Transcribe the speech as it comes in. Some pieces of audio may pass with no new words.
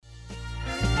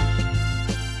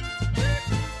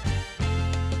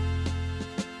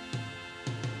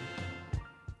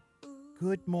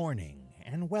Good morning,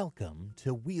 and welcome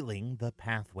to Wheeling the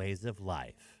Pathways of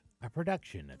Life, a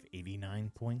production of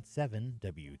 89.7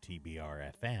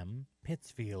 WTBR FM,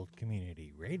 Pittsfield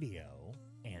Community Radio,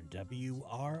 and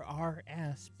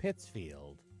WRRS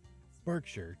Pittsfield,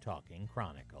 Berkshire Talking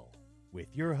Chronicle,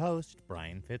 with your host,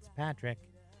 Brian Fitzpatrick,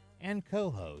 and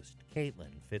co-host,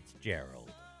 Caitlin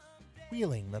Fitzgerald.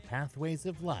 Wheeling the Pathways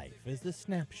of Life is a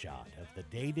snapshot of the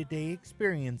day-to-day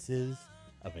experiences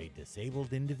of a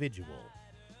disabled individual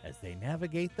as they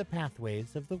navigate the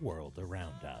pathways of the world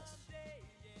around us.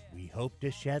 We hope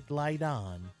to shed light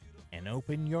on and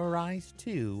open your eyes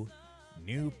to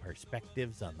new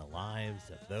perspectives on the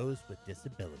lives of those with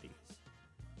disabilities.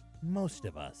 Most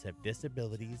of us have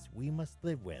disabilities we must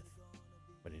live with,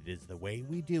 but it is the way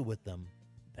we deal with them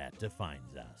that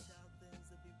defines us.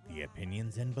 The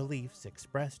opinions and beliefs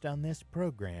expressed on this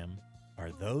program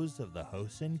are those of the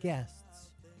hosts and guests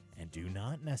and do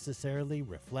not necessarily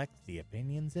reflect the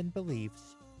opinions and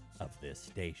beliefs of this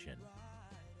station.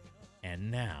 And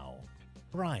now,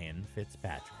 Brian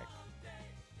Fitzpatrick.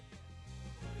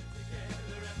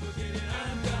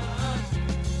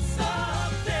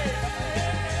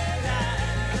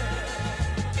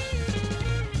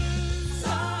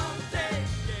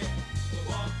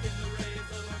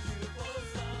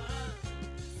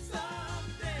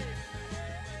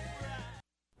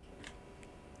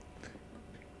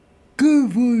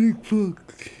 Good morning,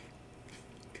 folks.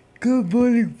 Good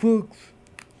morning, folks.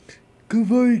 Good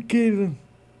morning, Caitlin.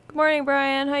 Good morning,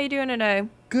 Brian. How you doing today?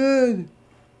 Good.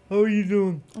 How are you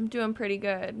doing? I'm doing pretty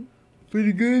good.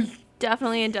 Pretty good?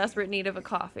 Definitely in desperate need of a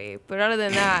coffee, but other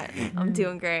than that, I'm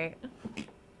doing great.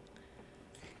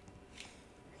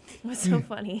 What's so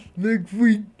funny? Next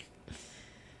week,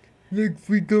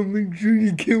 I'll make sure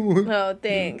you get one. Oh,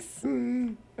 thanks.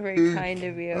 Very kind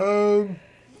of you.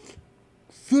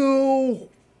 So,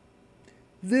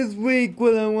 this week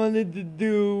what I wanted to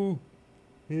do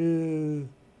is,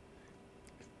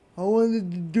 I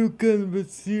wanted to do kind of a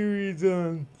series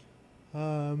on,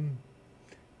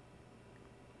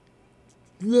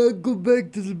 not go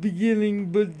back to the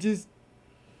beginning, but just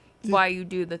Why you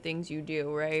do the things you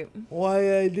do, right?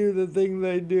 why I do the things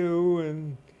I do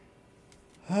and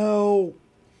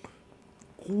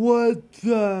what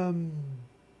I'm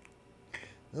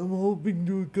hoping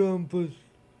to accomplish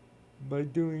by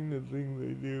doing the things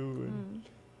I do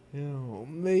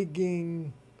and,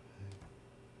 making,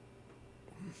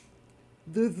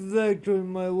 this is actually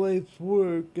my life's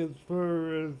work as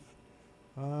far as,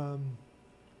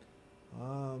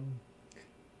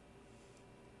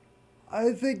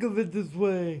 I think of it this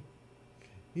way.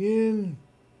 In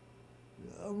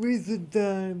recent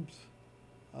times,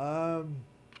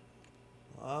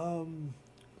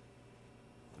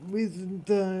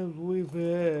 we've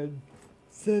had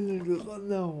senators. I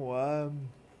know what I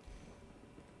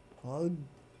want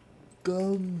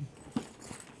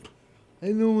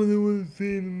to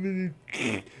say in a minute.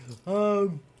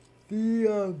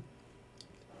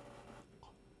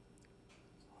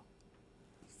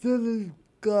 Senate,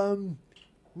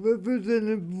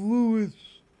 Representative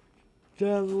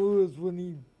John Lewis,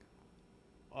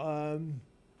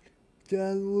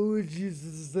 John Lewis used to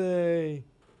say,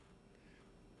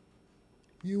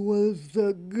 you want to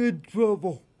start good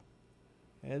trouble.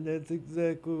 And that's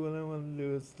exactly what I want to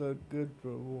do, is start good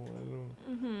trouble. I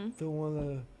don't want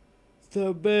to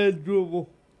start bad trouble.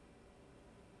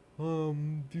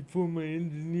 Before my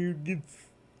engineer gets...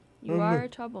 You are a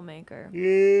troublemaker.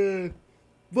 Yeah,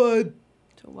 but...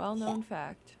 It's a well-known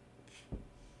fact.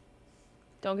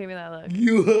 Don't give me that look.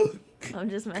 You are... I'm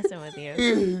just messing with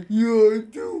you. You are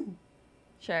too.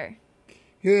 Sure.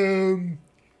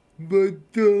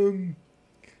 But,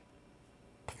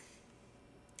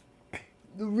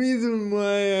 the reason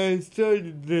why I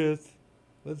started this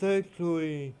was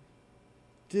actually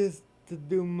just to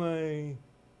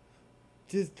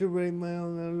write my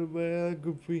own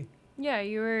autobiography. Yeah,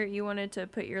 you wanted to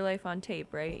put your life on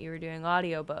tape, right? You were doing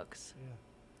audiobooks. Yeah.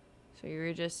 So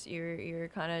you're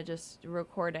kind of just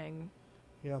recording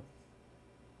Yeah.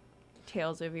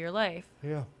 tales of your life.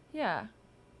 Yeah. Yeah.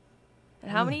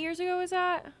 And how many years ago was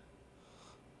that?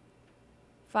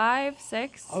 5,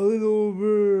 6? A little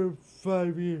over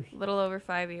 5 years. A little over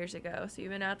 5 years ago. So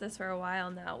you've been at this for a while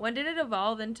now. When did it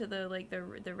evolve into the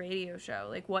radio show?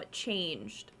 Like, what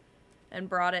changed and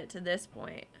brought it to this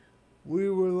point?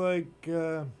 We were like,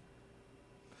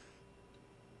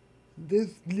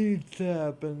 this needs to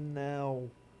happen now.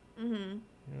 Mm-hmm.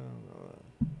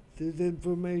 There's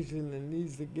information that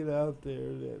needs to get out there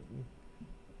that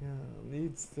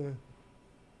needs to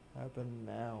happen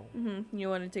now. Mm-hmm. You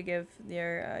wanted to give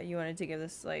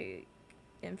this like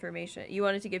information. You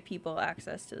wanted to give people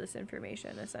access to this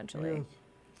information, essentially.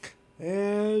 Yes.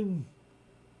 And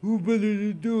who better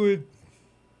to do it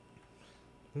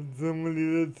than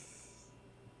somebody that's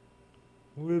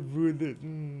lived with it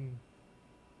and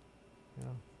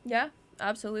Yeah,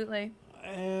 absolutely.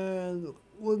 And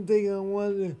one thing I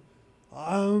want to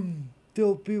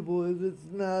tell people is it's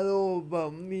not all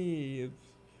about me.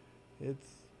 It's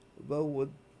about what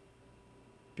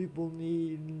people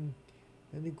need and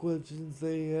any questions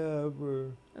they have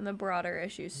and the broader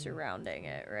issues surrounding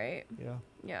it, right? Yeah.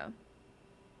 Yeah.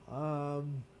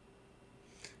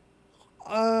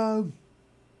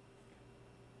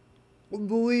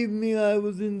 Believe me, I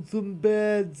was in some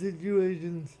bad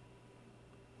situations.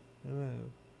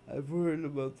 And I've heard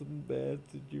about some bad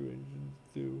situations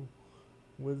too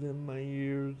within my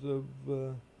years of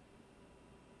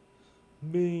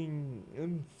being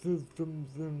in systems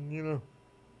and,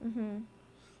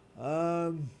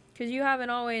 Because you haven't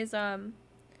always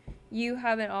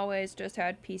just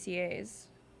had PCAs.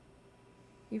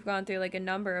 You've gone through like a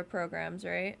number of programs,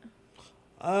 right?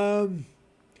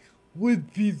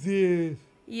 With PCAs.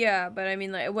 Yeah, but I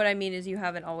mean, like, what I mean is you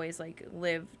haven't always like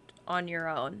lived on your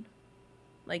own,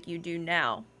 like you do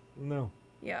now. No.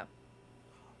 Yeah.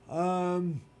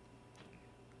 One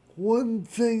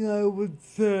thing I would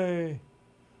say,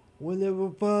 whenever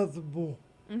possible,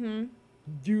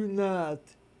 do not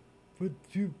put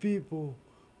two people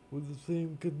with the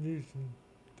same condition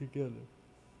together.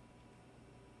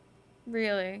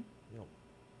 Really? Yep.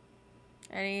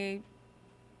 Any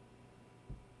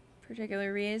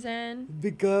particular reason?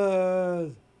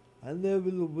 Because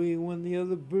inevitably, when the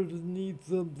other person needs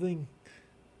something,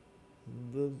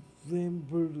 the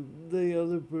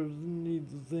other person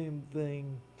needs the same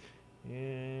thing,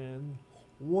 and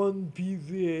one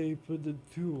PCA for the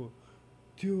two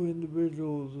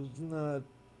individuals is not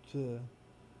a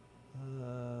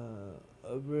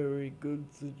very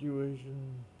good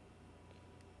situation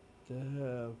to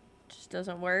have. Just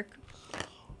doesn't work.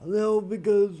 No,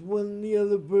 because when the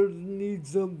other person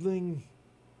needs something,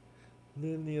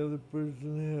 then the other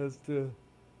person has to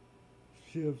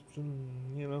shift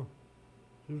and,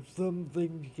 there's some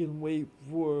things you can wait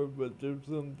for, but there's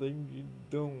some things you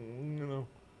don't,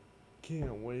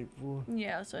 can't wait for.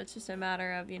 Yeah, so it's just a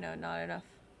matter of,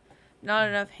 not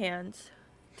enough hands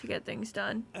to get things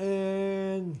done.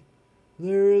 And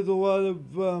there is a lot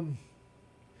of,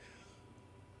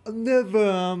 never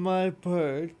on my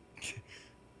part.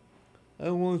 I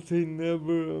won't say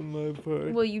never on my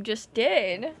part. Well, you just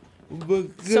did.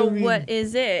 But so what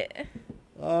is it?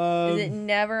 Is it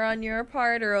never on your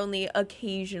part or only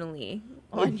occasionally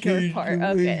on your part?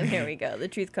 Okay, there we go. The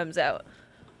truth comes out.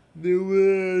 There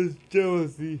was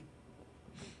jealousy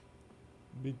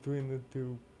between the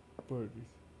two parties.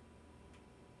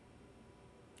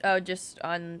 Oh, just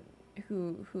on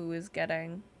who is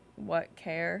getting what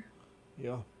care?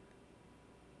 Yeah.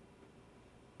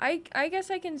 I guess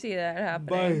I can see that happening.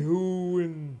 By who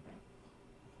and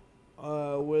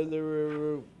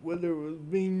whether it was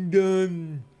being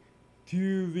done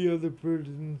to the other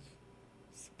person's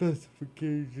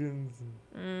specifications.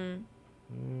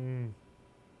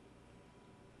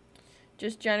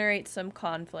 Just generates some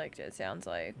conflict, it sounds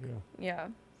like. Yeah.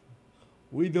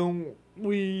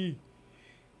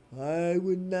 I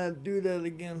would not do that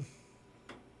again.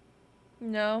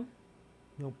 No?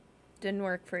 Nope. Didn't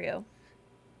work for you?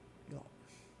 No.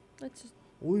 Let's just...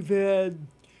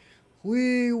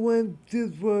 We went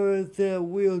as far as that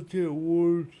wheelchair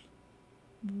wars.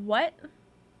 What?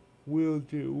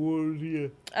 Wheelchair wars, yeah.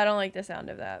 I don't like the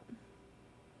sound of that.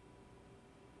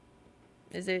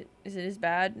 Is it as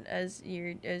bad as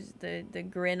the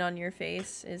grin on your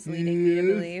face is leading me to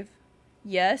believe?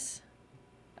 Yes?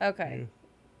 Okay. Yeah.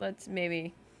 Let's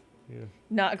maybe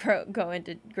not go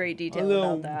into great detail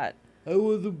about that. I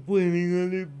wasn't planning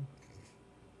on it.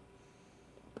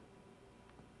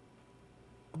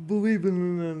 Believe it or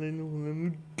not, I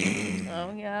know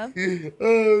Oh, yeah?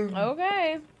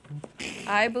 Okay.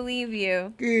 I believe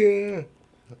you. Yeah.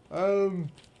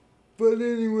 But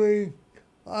anyway,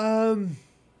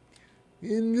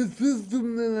 in the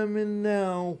system that I'm in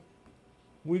now,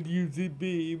 with UCB,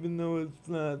 even though it's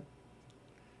not,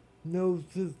 no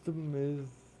system is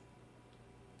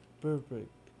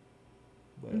perfect.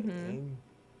 But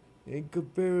in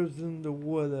comparison to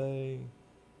what I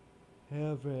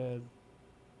have had,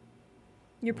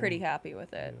 you're pretty happy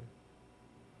with it.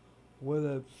 What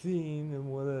I've seen and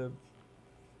what I've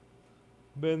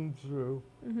been through.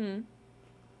 And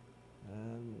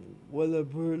what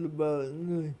I've heard about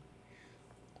in the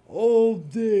old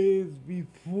days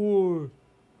before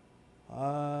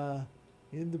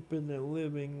independent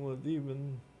living was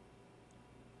even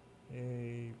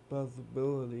a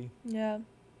possibility. Yeah.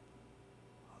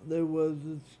 There was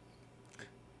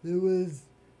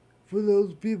for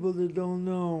those people that don't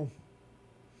know,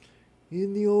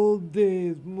 in the old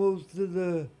days, most of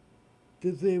the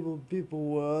disabled people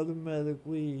were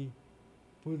automatically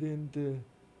put into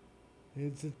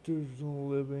institutional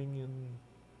living and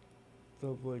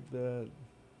stuff like that.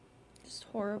 Just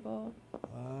horrible.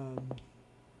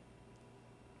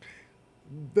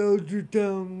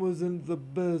 Belchertown wasn't the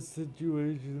best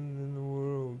situation in the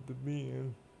world to be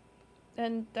in.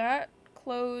 And that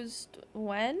closed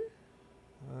when?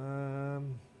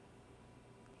 In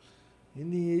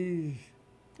the 80s,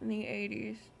 In the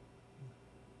 80s.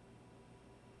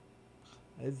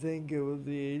 I think it was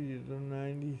the 80s or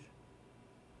 90s.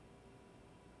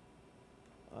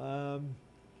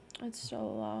 It's so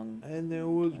long. And there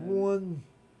was Okay. one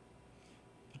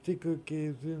particular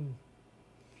case in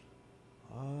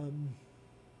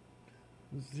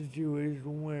the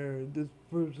situation where this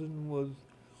person was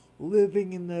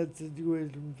living in that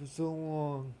situation for so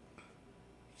long,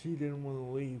 she didn't want to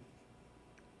leave.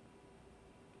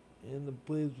 And the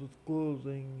place was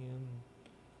closing, and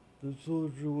the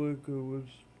social worker was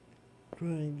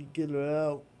trying to get her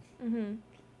out. Mm-hmm.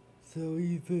 So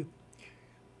he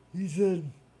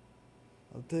said,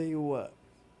 I'll tell you what,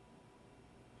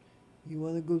 you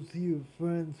want to go see your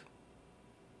friends?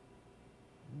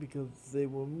 Because they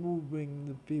were moving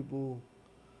the people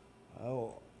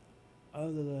out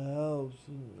of the house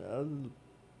and out of the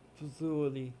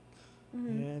facility, Mm-hmm.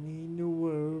 and he knew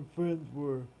where her friends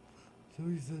were. So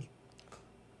he said,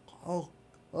 I'll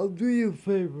do you a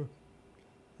favor.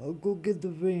 I'll go get the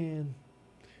van,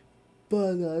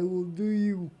 but I will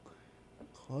do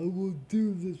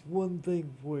this one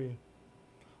thing for you.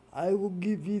 I will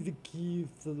give you the keys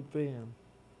to the van.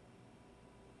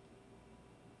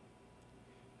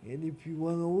 And if you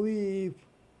want to leave,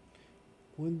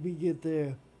 when we get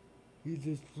there, you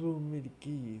just throw me the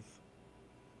keys.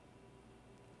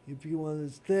 If you want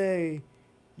to stay,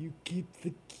 you keep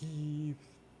the keys,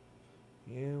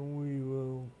 and we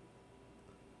will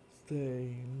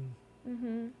stay and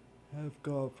Mm-hmm. have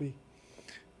coffee.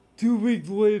 2 weeks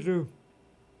later,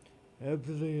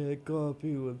 after they had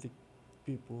coffee with the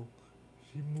people,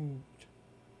 she moved.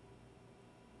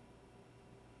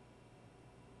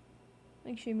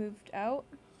 Like she moved out?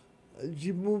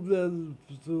 She moved out of the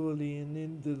facility and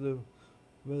into the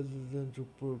residential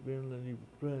program that he was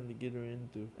trying to get her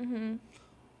into. Mm-hmm.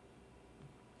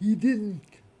 He didn't.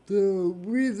 The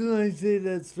reason I say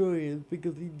that story is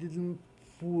because he didn't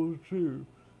force her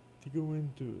to go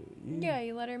into it. Yeah,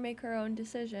 you let her make her own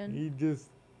decision. He just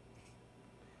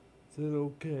said,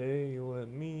 okay, let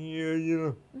me, you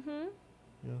know. Mm-hmm.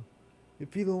 Yeah.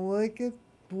 If you don't like it,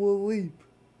 we'll leave.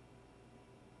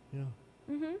 Yeah.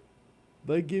 Mm-hmm.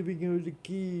 By giving her the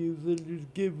keys and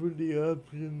just give her the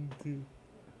option to,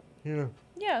 you know.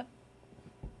 Yeah.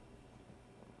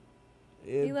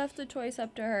 You It, left the choice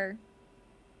up to her.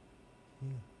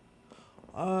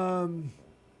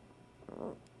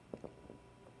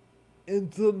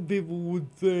 And some people would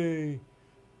say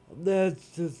that's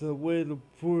just a way to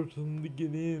force them to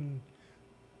get in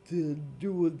to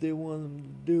do what they want them to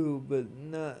do, but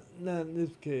not in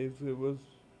this case. It was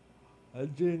a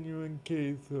genuine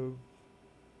case of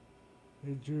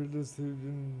it's your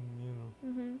decision, you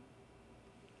know. Mm-hmm.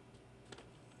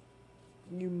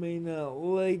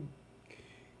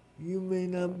 You may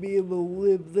not be able to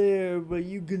live there, but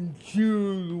you can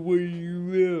choose where you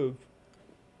live.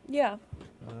 Yeah.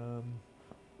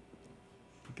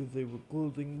 Because they were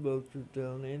closing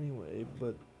Belchertown anyway,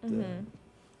 but Mm-hmm.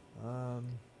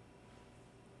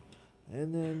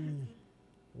 and then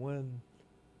when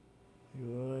you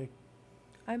were like,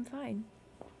 I'm fine.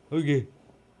 okay.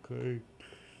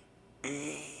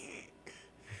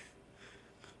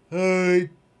 Alright,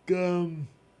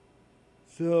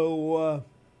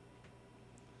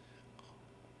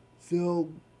 so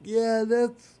yeah,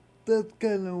 that's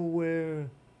kind of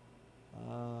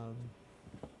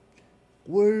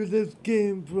where this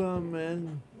came from,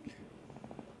 and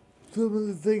some of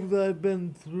the things I've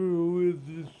been through is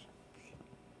just,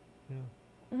 you know,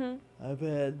 Mm-hmm. I've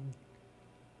had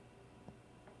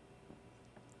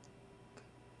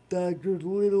doctors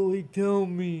literally tell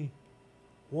me,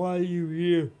 why are you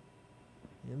here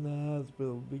in the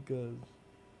hospital? Because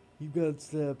you got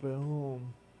staff at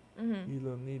home. Mm-hmm. You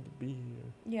don't need to be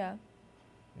here. Yeah.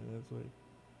 And it's like,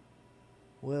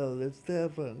 well, the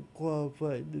staff aren't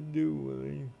qualified to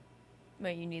do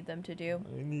What you need them to do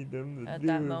what I need them to at do.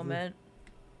 that moment.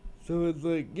 So it's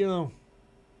like, you know,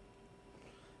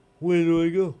 where do I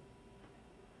go?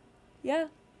 Yeah.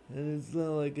 And it's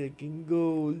not like I can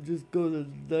just go to the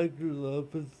doctor's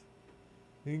office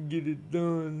and get it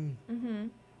done. Mm-hmm.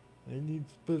 I need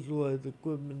specialized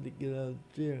equipment to get out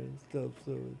there and stuff,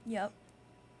 so Yep.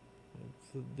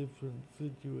 it's a different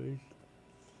situation.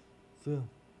 So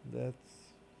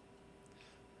that's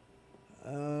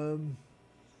um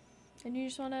And you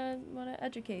just wanna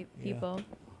educate Yeah. people.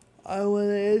 I want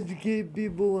to educate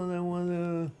people and I want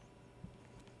to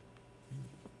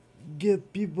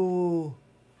get people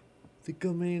to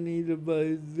come in either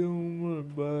by Zoom or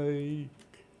by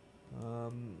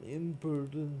in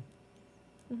person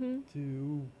Mm-hmm.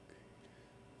 to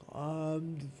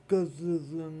discuss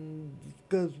this and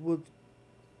discuss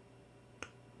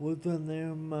what's on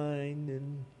their mind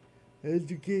and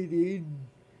educate.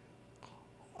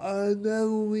 Not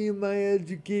only am I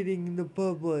educating the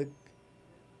public,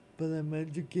 but I'm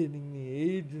educating the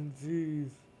agencies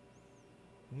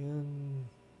in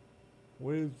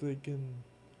ways they can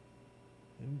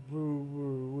improve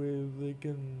or ways they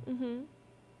can Mm-hmm.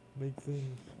 make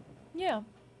things. Yeah.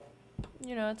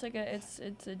 You know, it's like it's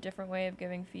a different way of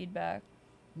giving feedback.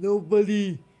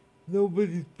 Nobody's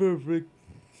perfect.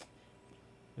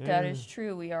 That is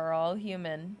true. We are all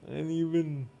human. And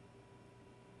even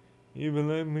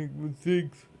I make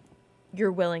mistakes.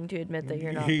 You're willing to admit that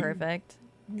you're not perfect.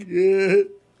 Yeah.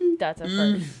 That's a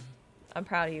first. I'm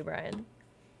proud of you, Brian.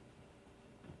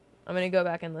 I'm gonna go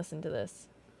back and listen to this.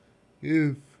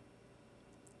 If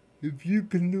you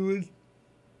can do it,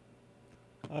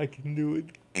 I can do it.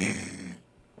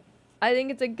 I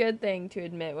think it's a good thing to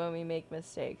admit when we make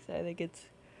mistakes. I think it's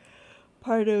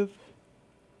part of.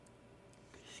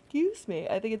 Excuse me.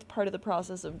 I think it's part of the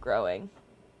process of growing.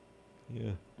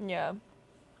 Yeah. Yeah.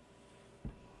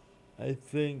 I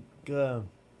think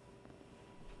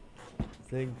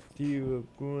thanks to you,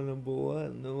 I've grown up a lot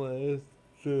in the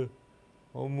last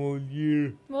almost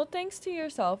year. Well, thanks to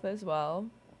yourself as well.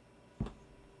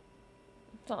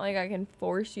 It's not like I can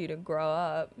force you to grow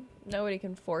up. Nobody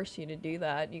can force you to do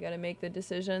that. You gotta make the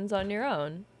decisions on your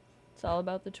own. It's all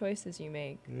about the choices you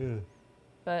make. Yeah.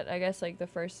 But I guess like the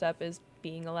first step is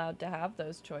being allowed to have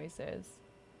those choices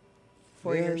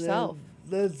for Yeah, yourself.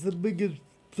 That's the biggest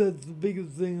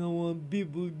thing I want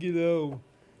people to get out.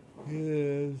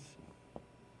 Yes.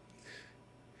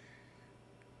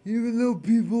 Even though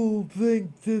people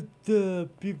think that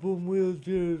people in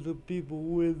wheelchairs are people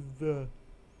with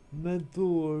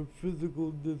mental or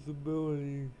physical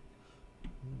disabilities,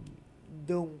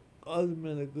 don't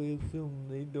automatically assume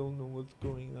they don't know what's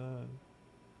going on.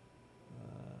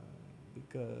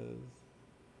 Because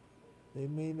they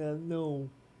may not know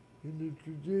in the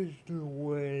traditional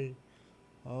way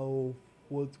of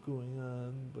what's going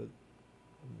on, but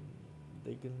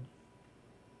they can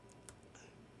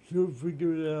sure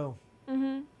figure it out.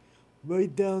 Mm-hmm.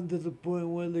 Right down to the point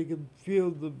where they can feel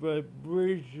the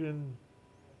vibration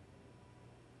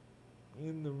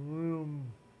in the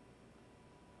room.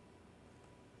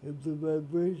 If the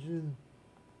vibration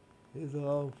is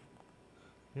off,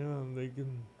 they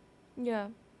can Yeah.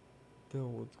 tell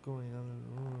what's going on in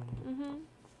the room. Mm-hmm.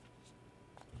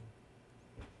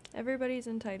 Everybody's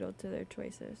entitled to their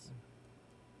choices.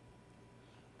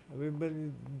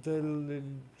 Everybody's entitled to their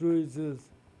choices.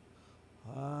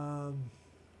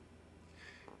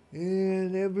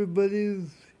 And everybody's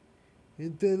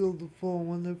entitled to fall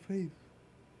on their face,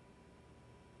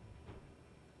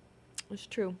 It's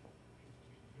true.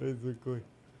 basically.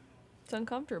 It's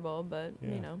uncomfortable, but Yeah.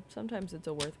 you know, sometimes it's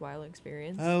a worthwhile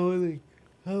experience. How are they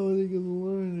gonna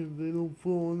learn if they don't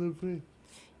fall on their face?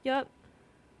 Yep.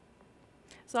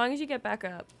 As long as you get back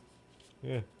up.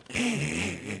 Yeah.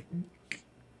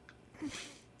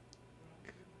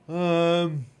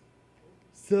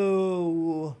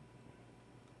 So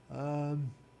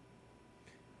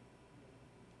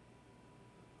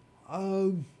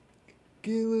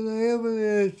Caitlin, I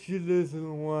haven't asked you this in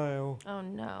a while. Oh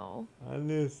no. On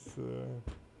this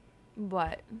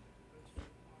What?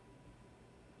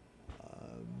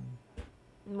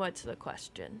 What's the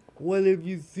question? what have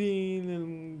you seen?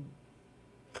 And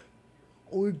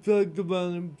we talked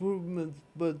about improvements,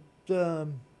 but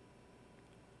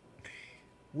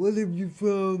what have you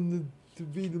found to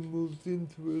be the most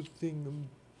interesting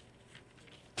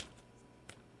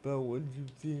about what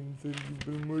you've seen since you've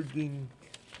been working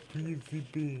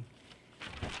PCP?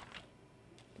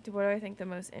 What do I think the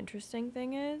most interesting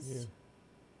thing is?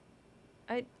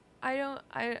 Yeah.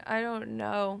 I don't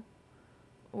know.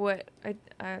 What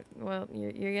well,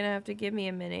 you're gonna have to give me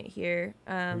a minute here.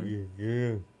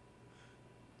 Yeah.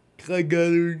 I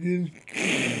got her again.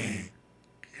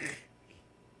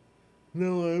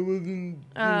 No, I wasn't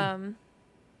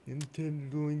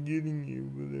intentionally getting you,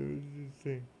 but I was just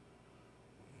saying.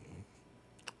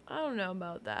 I don't know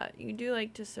about that. You do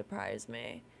like to surprise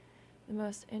me. The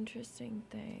most interesting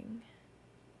thing.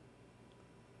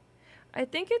 I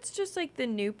think it's just like the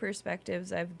new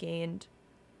perspectives I've gained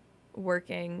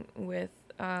working with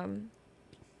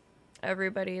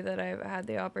everybody that I've had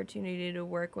the opportunity to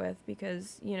work with,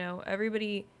 because, you know,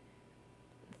 everybody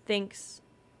thinks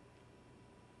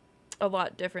a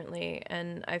lot differently,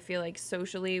 and I feel like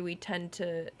socially we tend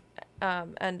to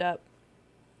end up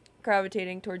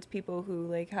gravitating towards people who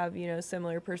like have, you know,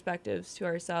 similar perspectives to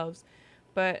ourselves.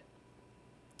 But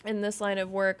in this line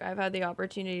of work, I've had the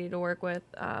opportunity to work with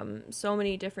so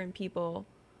many different people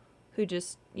who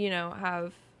just, you know,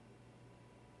 have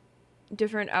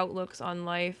different outlooks on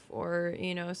life, or,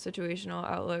 you know, situational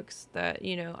outlooks that,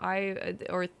 you know,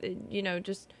 you know,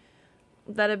 just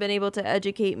that have been able to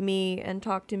educate me and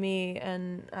talk to me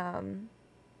and,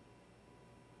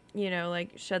 you know,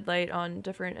 like shed light on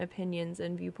different opinions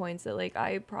and viewpoints that like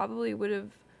I probably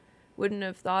wouldn't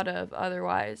have thought of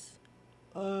otherwise.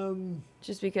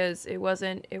 Just because it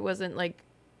wasn't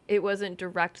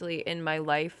directly in my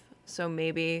life, so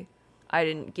maybe I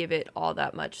didn't give it all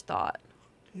that much thought.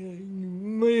 Yeah, you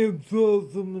may have saw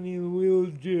somebody in a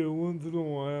wheelchair once in a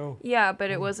while. Yeah,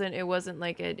 but it wasn't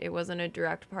a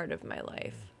direct part of my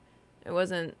life. It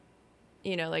wasn't,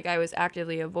 you know, like I was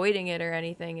actively avoiding it or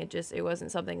anything. It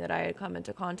wasn't something that I had come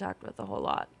into contact with a whole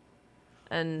lot.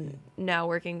 And now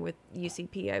working with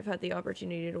UCP, I've had the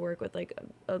opportunity to work with like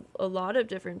a lot of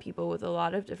different people with a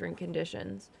lot of different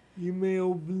conditions. You may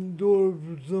open the door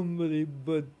for somebody,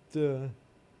 but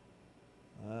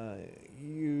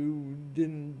you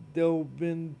didn't delve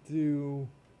into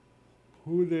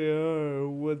who they are or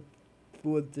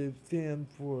what they stand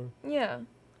for. Yeah.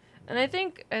 And I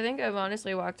think I've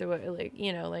honestly walked away, like,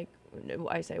 you know, like,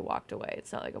 I say walked away.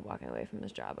 It's not like I'm walking away from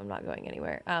this job. I'm not going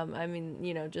anywhere. I mean,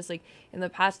 you know, just like in the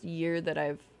past year that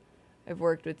I've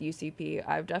worked with UCP,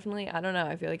 I've definitely, I don't know,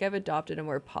 I feel like I've adopted a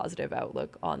more positive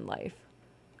outlook on life.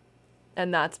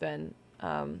 And that's been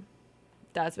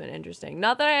interesting.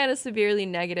 Not that I had a severely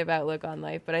negative outlook on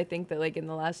life, but I think that like in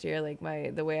the last year, like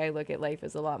the way I look at life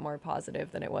is a lot more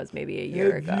positive than it was maybe a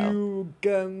year ago. Have you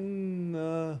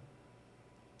gotten,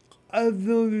 I've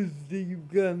noticed that you've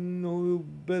gotten a little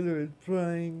better at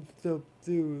trying stuff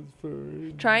too.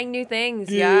 Trying new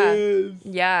things, yes.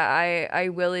 Yeah, I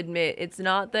will admit, it's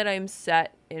not that I'm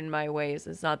set in my ways.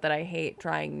 It's not that I hate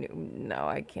trying no,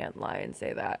 I can't lie and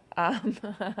say that.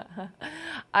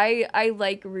 I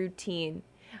like routine.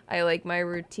 I like my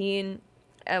routine.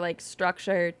 I like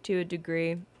structure to a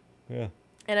degree. Yeah.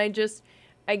 And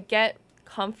I get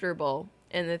comfortable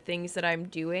in the things that I'm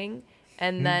doing.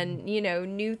 And then, you know,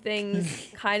 new things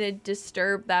kind of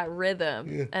disturb that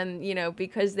rhythm. Yeah. And, you know,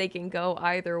 because they can go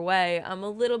either way, I'm a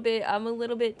little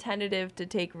bit tentative to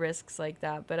take risks like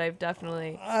that. But I've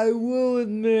definitely... I will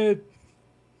admit...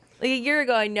 Like a year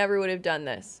ago, I never would have done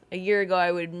this. A year ago,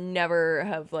 I would never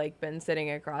have, like, been sitting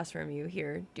across from you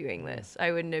here doing this.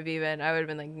 I would have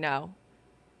been like, no.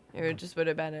 It just would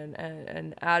have been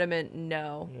an adamant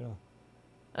no. Yeah.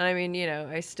 And I mean, you know,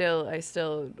 I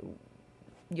still...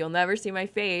 You'll never see my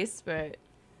face, but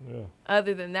yeah.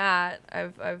 Other than that,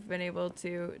 I've been able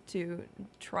to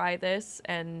try this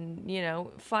and, you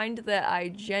know, find that I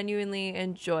genuinely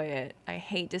enjoy it. I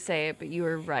hate to say it, but you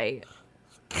were right.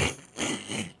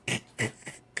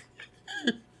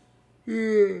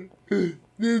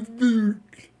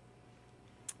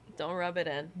 Don't rub it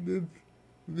in.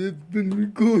 That's been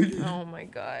recorded. Oh my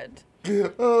god.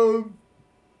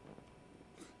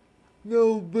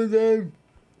 No, but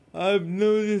I've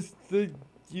noticed that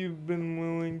you've been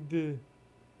willing to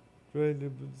try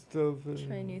different stuff.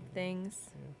 Try new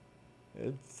things.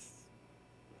 Yeah.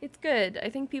 It's good. I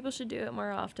think people should do it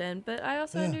more often. But I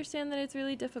also understand that it's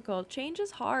really difficult. Change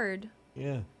is hard.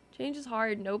 Yeah. Change is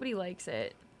hard. Nobody likes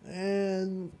it.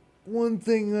 And one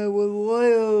thing I would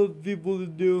like people to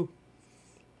do,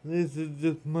 this is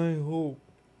just my hope,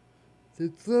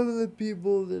 that some of the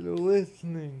people that are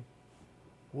listening,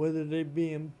 whether they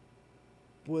be in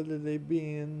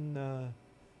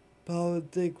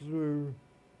politics or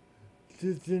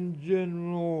just in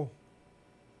general,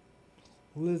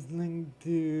 listening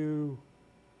to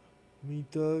me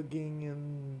talking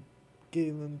and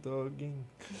Caitlin talking,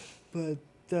 but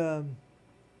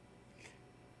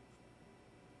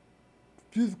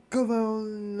just come out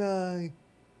and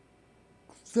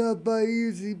stop by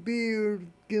UCP or,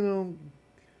 you know,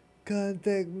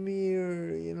 contact me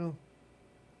or, you know,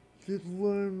 just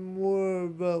learn more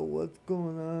about what's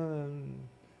going on.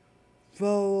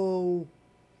 Follow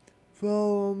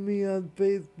me on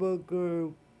Facebook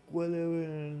or whatever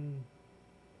and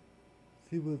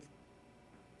see what's,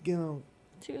 you know.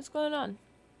 See what's going on.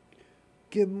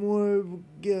 Get more,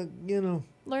 you know.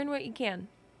 Learn what you can.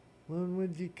 learn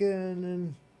what you can,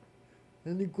 and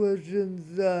any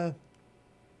questions,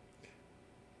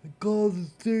 call the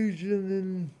station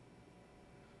and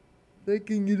they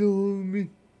can get a hold of me.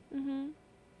 Mm-hmm.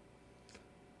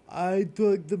 I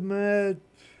took the match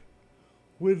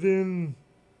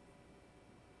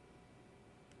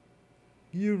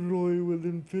usually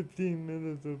within 15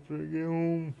 minutes after I get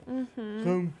home. Mm-hmm.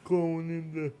 I'm calling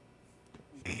in to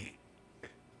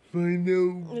find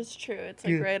out. It's true. It's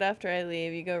like Yeah. right after I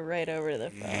leave, you go right over to the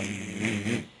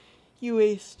phone. You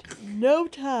waste no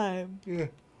time. Yeah.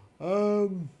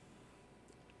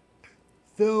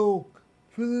 So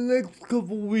for the next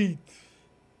couple weeks,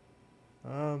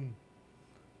 I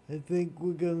think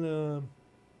we're gonna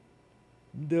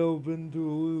delve into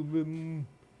a little bit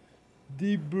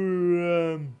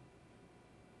deeper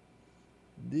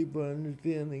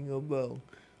understanding about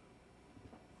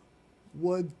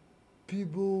what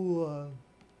people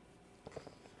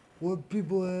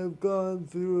have gone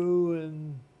through,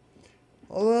 and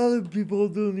a lot of people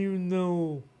don't even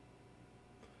know.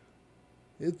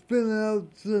 It's been out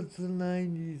since the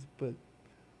 90s, but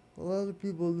a lot of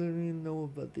people don't even know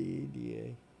about the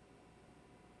ADA,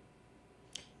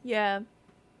 Yeah.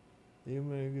 the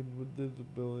Americans with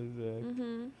Disabilities Act.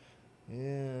 Mm-hmm.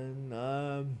 And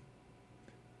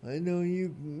I know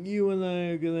you and I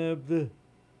are gonna have to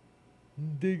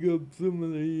dig up some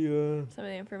of the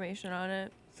information on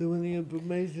it. some of the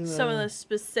information. Some of the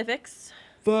specifics.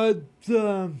 But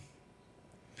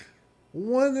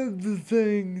one of the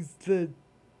things that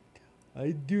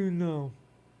I do know,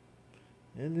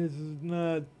 and this is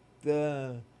not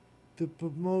to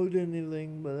promote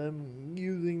anything, but I'm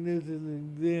using this as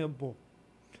an example.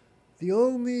 The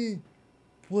only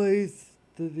place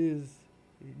that is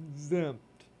exempt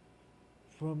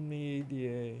from the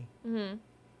ADA Mm-hmm.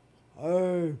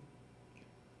 are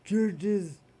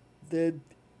churches that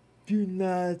do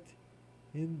not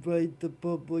invite the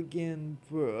public in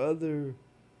for other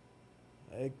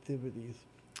activities.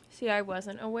 See, I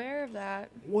wasn't aware of that.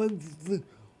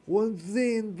 Once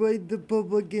they invite the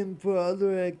public in for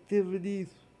other activities,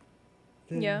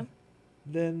 then, Yeah.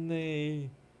 then they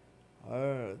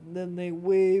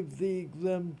waive the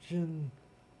exemption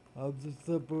of the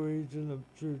separation of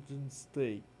church and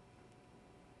state.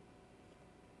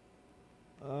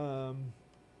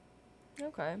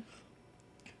 Okay.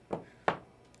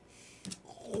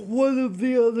 One of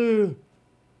the other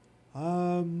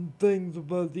things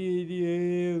about the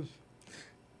ADA is,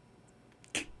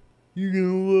 you're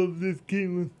gonna love this,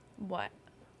 Caitlin. What?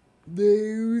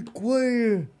 They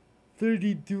require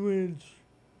 32-inch,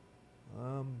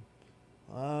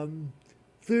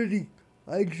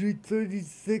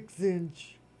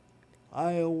 36-inch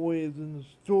aisleways in the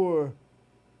store,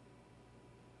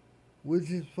 which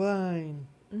is fine,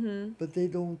 Mm-hmm. but they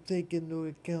don't take into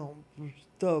account for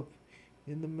stuff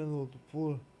in the middle of the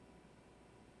floor.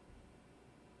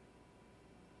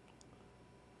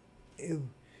 If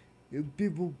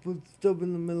people put stuff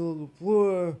in the middle of the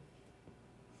floor,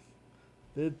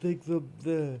 that takes up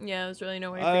the Yeah, there's really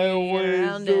no way for you to get aisleways,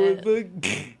 around so it.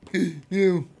 it's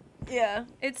like, Yeah,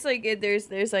 it's like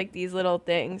there's like these little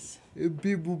things. if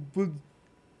people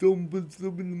don't put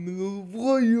stuff in the middle of the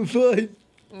floor, you're fine.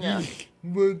 Yeah.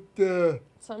 But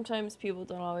Sometimes people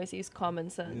don't always use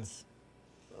common sense.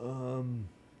 um,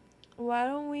 Why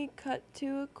don't we cut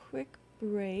to a quick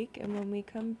break, and when we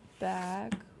come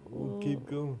back, we'll keep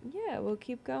going. Yeah, we'll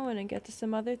keep going and get to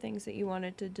some other things that you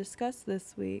wanted to discuss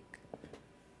this week.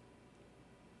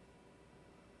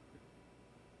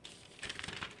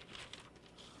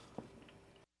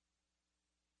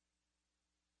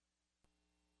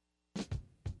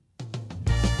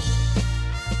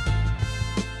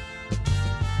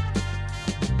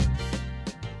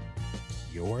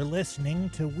 You're listening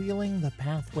to Wheeling the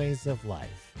Pathways of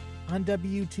Life on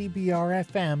WTBR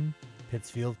FM,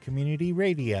 Pittsfield Community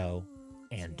Radio,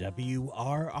 and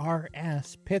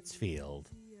WRRS Pittsfield,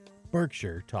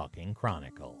 Berkshire Talking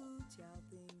Chronicle.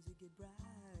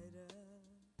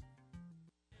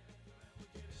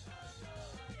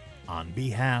 On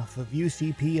behalf of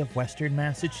UCP of Western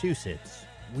Massachusetts,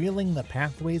 Wheeling the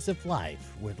Pathways of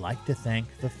Life would like to thank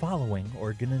the following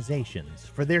organizations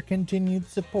for their continued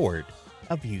support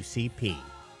of UCP: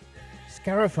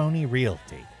 Scarafoni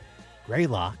Realty,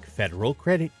 Greylock Federal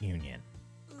Credit Union,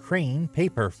 Crane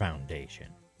Paper Foundation,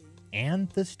 and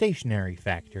the Stationery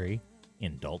Factory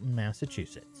in Dalton,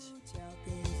 Massachusetts.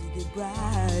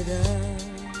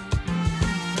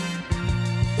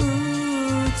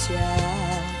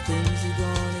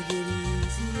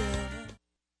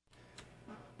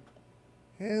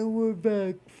 And we're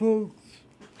back, folks.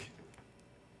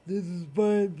 This is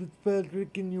Brian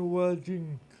Fitzpatrick, and you're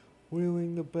watching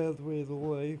Wheeling the Pathways of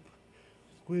Life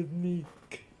with me,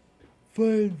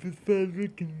 Brian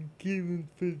Fitzpatrick and Keelan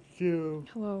Fitzgerald.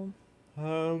 Hello.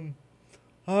 Um,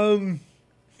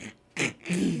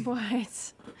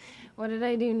 What? What did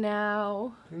I do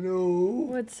now? no,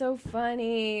 What's so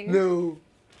funny? no.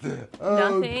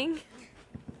 Nothing?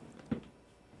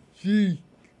 She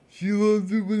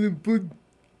loves it when I put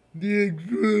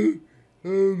the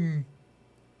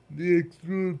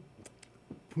extra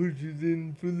pushes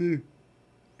in for the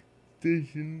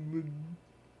station,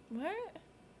 What?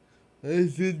 but I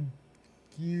said,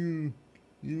 you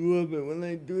love it when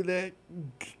I do that.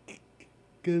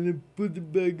 Kinda put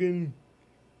it back in,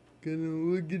 kinda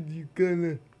look at you,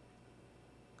 kinda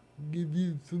give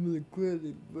you some of the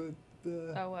credit, but,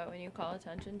 Oh, what? When you call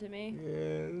attention to me?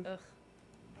 yeah, Ugh.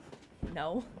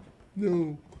 No.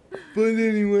 no. But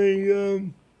anyway,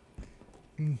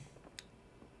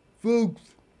 folks,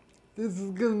 this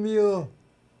is gonna be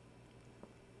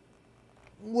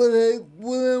what I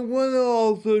want to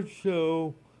also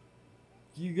show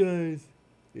you guys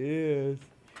is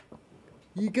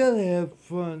you gotta have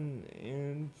fun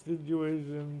in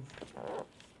situations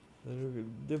that are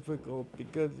difficult,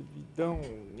 because if you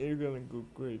don't, you're gonna go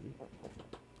crazy.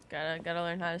 Gotta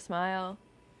learn how to smile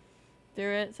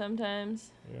through it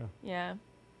sometimes. Yeah. Yeah.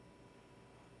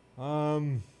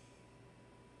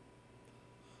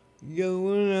 You gotta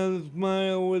learn how to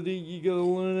smile with it. You gotta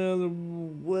learn how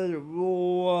to let it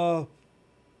roll off.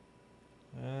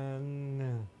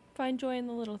 And Find joy in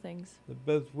the little things. the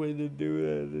best way to do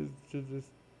that is to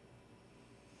just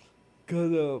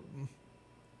cut up.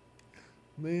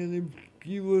 Man, if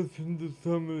you listen to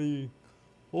some of the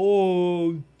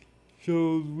old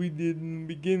shows we did in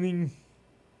the beginning,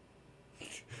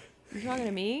 You talking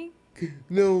to me?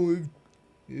 no,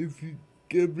 if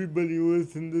everybody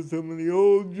listened to some of the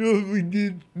old shows we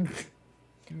did,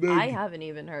 I haven't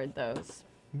even heard those.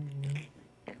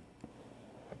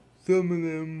 some of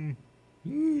them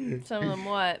Some of them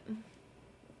what?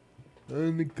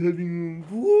 on the cutting room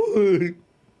floor.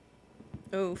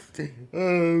 Oof.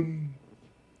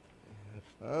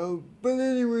 But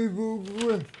anyway, folks,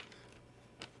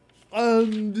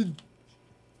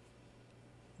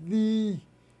 the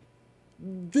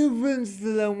difference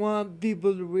that I want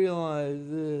people to realize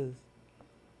is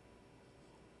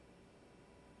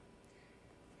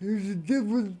there's a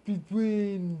difference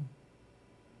between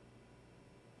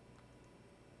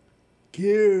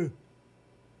care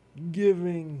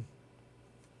giving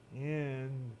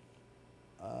and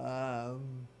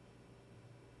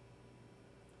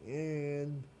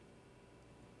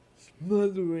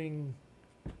smothering,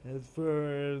 as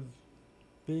far as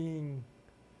being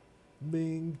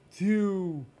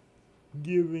too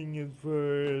giving, as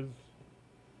far as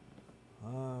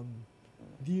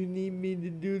do you need me to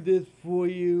do this for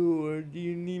you, or do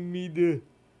you need me to,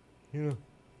 do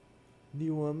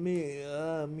you want me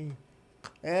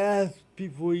ask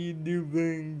before you do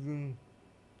things, and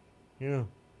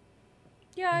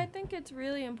Yeah, I think it's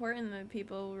really important that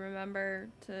people remember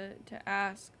to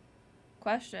ask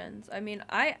questions. I mean,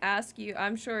 I ask you,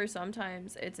 I'm sure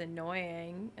sometimes it's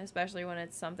annoying, especially when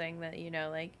it's something that,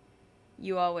 like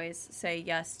you always say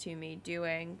yes to me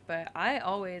doing, but I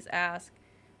always ask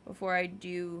before I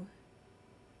do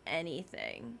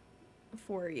anything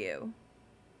for you.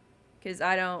 'Cause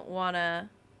I don't want to,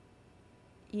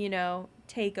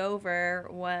 take over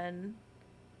when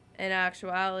in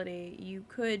actuality you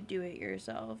could do it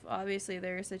yourself. Obviously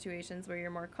there are situations where you're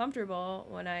more comfortable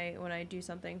when I do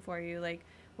something for you, like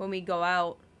when we go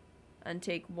out and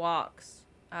take walks,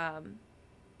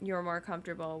 you're more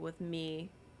comfortable with me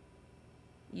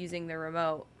using the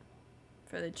remote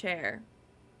for the chair,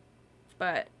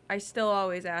 but I still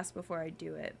always ask before I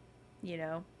do it,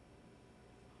 because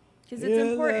it's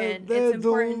important. It's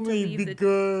important to leave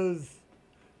because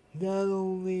not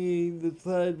only the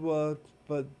sidewalks,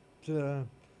 but the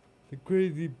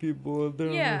crazy people are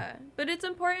there. Yeah, but it's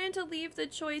important to leave the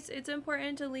choice. It's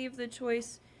important to leave the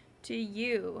choice to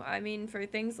you. I mean, for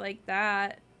things like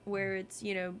that, where it's,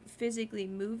 physically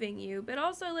moving you, but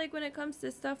also like when it comes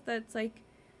to stuff that's like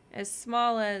as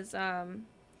small as,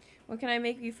 what can I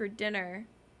make you for dinner?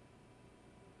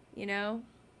 Yeah.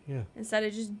 Instead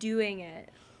of just doing it.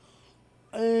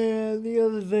 And the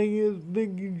other thing is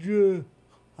making sure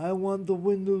I want the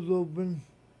windows open,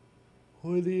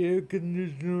 or the air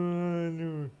conditioner on,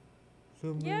 or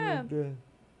something like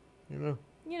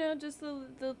that. Just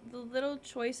the little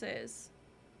choices.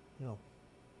 Yeah.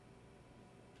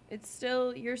 It's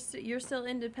still you're still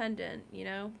independent,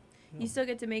 You still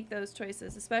get to make those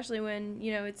choices, especially when,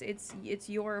 it's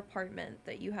your apartment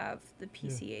that you have the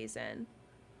PCAs in.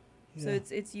 So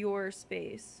it's your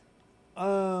space.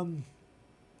 Um,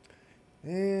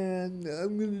 and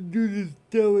I'm gonna do this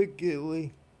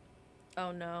delicately.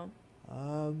 Oh no.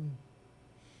 Um,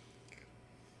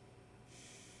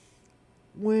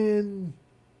 when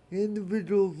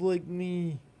individuals like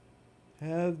me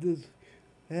have the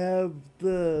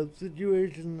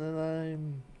situation that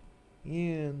I'm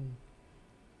in,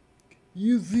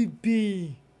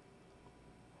 UCP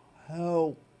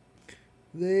help.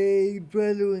 They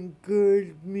try to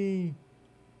encourage me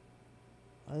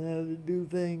on how to do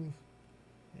things,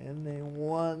 and they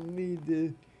want me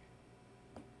to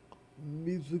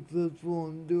be successful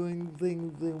in doing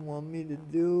things they want me to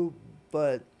do.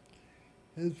 But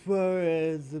as far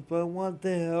as if I want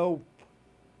the help,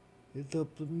 it's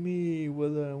up to me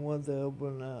whether I want the help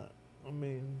or not. I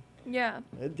mean, Yeah.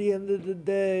 at the end of the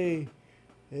day,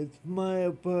 it's my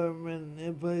apartment.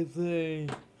 If I say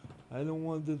I don't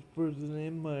want this person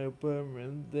in my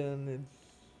apartment, then it's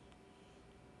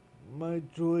my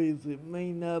choice. It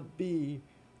may not be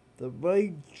the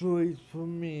right choice for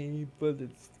me, but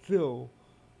it's still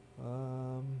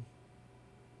um,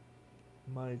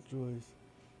 my choice.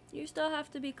 You still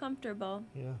have to be comfortable.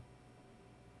 Yeah.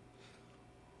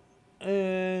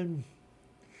 And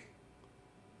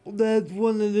that's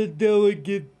one of the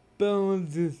delicate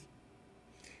balances.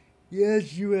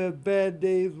 Yes, you have bad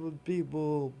days with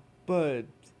people, but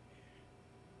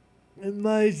in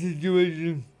my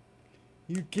situation,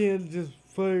 you can't just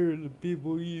fire the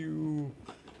people you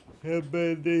have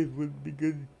bad days with,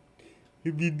 because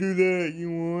if you do that,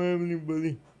 you won't have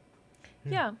anybody.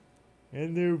 Yeah.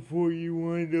 And therefore, you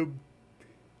wind up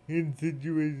in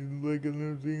situations like a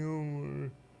nursing home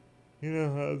or in a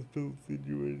hospital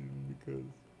situation because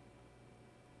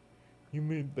you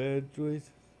made bad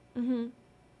choices. Mhm.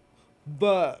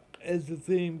 But at the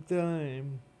same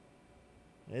time,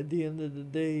 at the end of the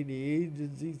day, the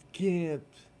agencies can't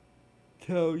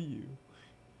tell you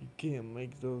you can't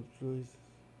make those choices.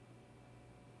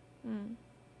 Mm.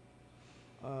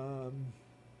 Um,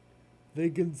 they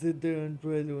can sit there and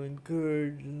try to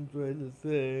encourage and try to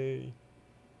say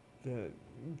that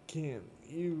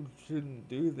you shouldn't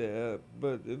do that.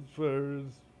 But as far as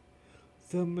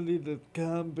somebody that's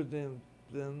competent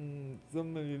and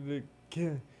somebody that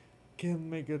can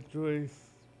make a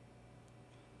choice,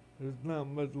 there's not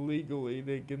much legally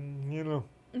they can,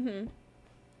 Mhm.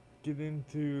 get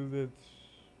into that's,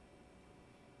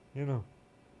 you know,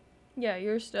 Yeah,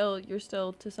 you're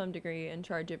still to some degree in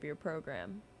charge of your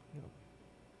program.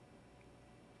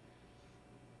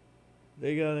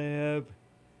 they gotta have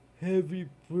heavy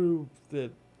proof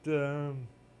that the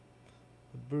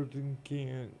person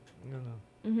can't,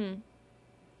 Mhm.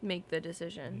 Make the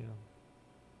decision. yeah.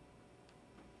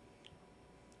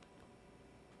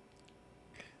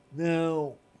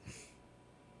 Now,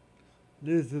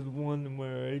 this is one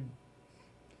where I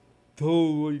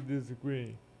totally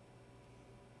disagree.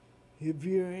 If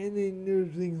you're in a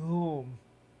nursing home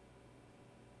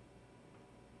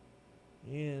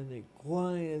and a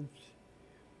client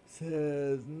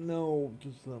says no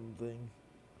to something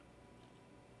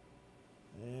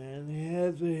and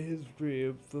has a history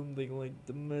of something like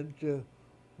dementia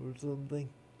or something,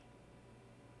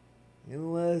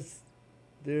 unless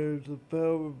there's a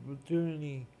power of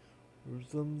attorney or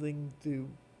something to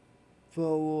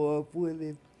follow up with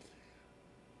it,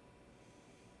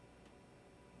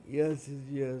 yes is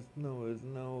yes, no is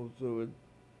no. So it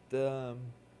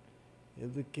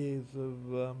is a case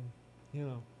of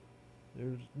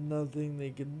there's nothing they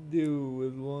can do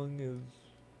as long as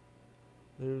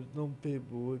there's no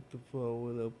paperwork to follow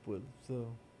it up with. So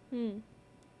Hmm.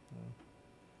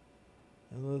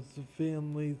 unless the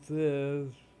family says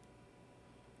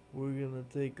we're gonna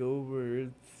take over,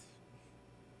 it's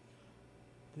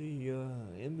the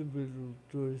individual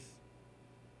choice.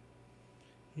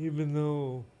 Even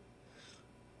though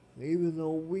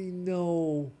we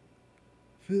know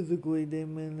physically they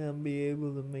may not be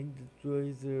able to make the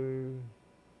choice or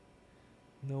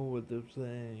know what they're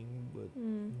saying, but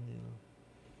Mm. you know.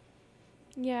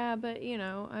 Yeah, but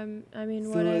I mean, So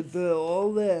what if? it's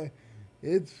all that.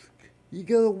 It's you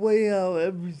gotta weigh out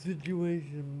every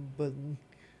situation, but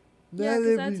Yeah, not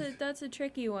because every that's a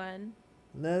tricky one.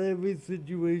 not every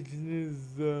situation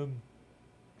is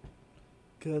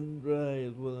cut and dry.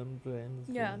 Is what I'm trying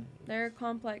to Yeah, say. there are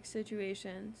complex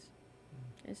situations.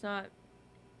 It's not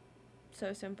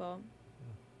so simple.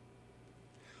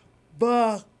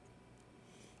 But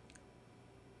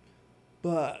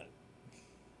but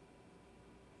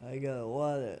I got a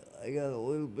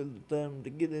little bit of time to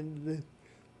get into this.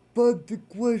 But the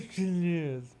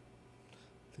question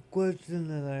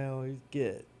that I always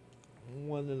get,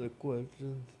 one of the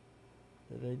questions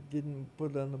that I didn't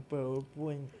put on the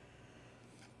PowerPoint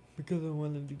because I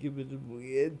wanted to give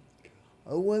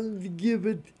I wanted to give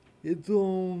it its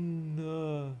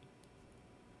own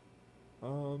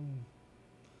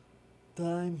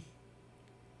time.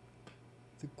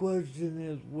 The question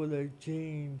is, would I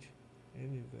change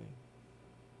anything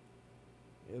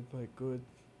if I could?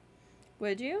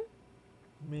 Would you?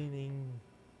 Meaning,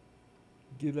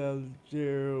 get out of the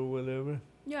chair or whatever.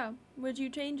 Yeah. Would you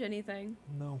change anything?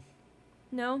 No.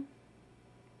 No?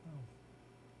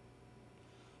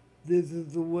 This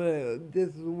is the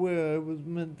way I was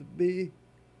meant to be.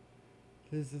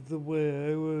 This is the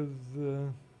way I was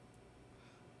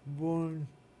born.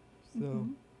 So,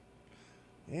 Mhm.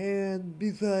 and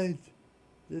besides,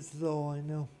 this is all I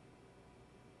know.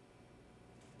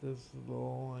 This is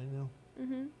all I know.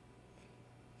 Mhm.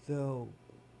 So,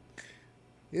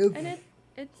 if And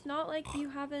it's not like you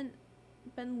haven't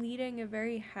been leading a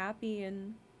very happy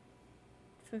and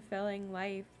fulfilling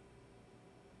life.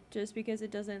 Just because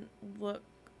it doesn't look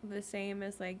the same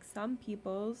as like some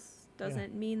people's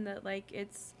doesn't mean that like it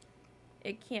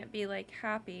can't be like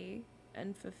happy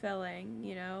and fulfilling,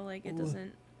 you know? Like it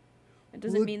doesn't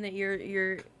look- mean that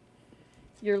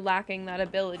you're lacking that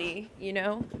ability, you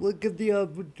know? look at the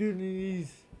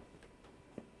opportunities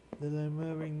that I'm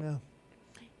having now.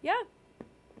 Yeah.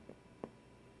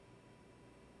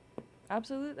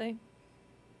 Absolutely.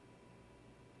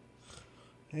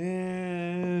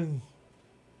 And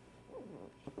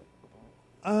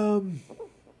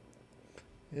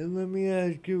and let me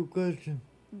ask you a question.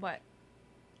 What?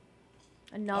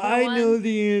 Another I one? know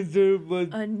the answer,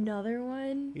 but Another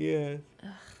one? yes.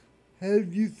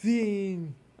 Have you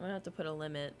seen I'm gonna have to put a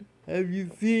limit. the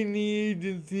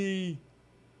agency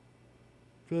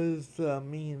try to stop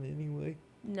me in any way?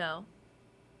 No.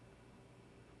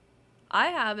 I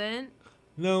haven't.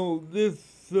 No, this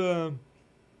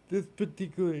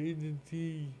particular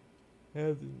agency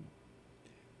hasn't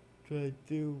tried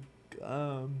to.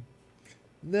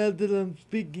 Not that I'm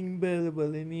speaking bad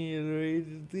about any other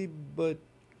agency, but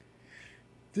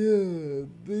the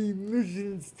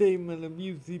mission statement of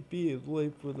UCP is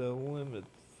life without limits.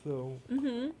 So,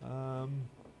 Mm-hmm.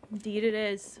 Indeed it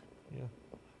is. yeah,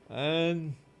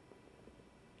 and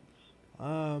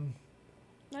I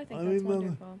think I that's remember-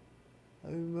 wonderful. I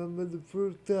remember the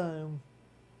first time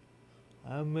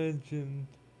I mentioned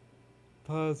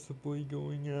possibly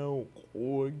going out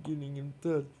or getting in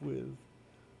touch with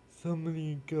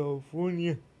somebody in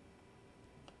California.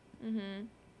 Mm-hmm.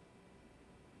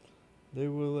 They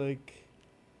were like,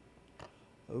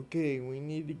 okay, we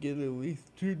need to get at least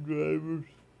 2 drivers.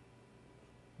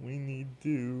 We need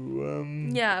to,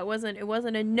 Yeah, it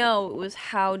wasn't a no, it was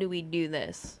how do we do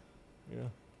this? yeah.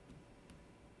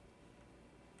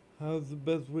 How's the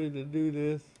best way to do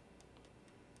this?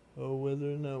 Or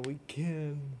whether or not we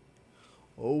can.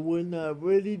 Or we're not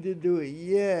ready to do it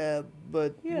yet,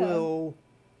 but Yeah. we'll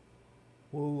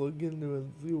look into it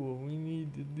and see what we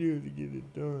need to do to get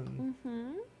it done.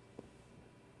 Mm-hmm.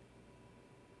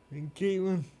 And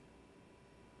Caitlin,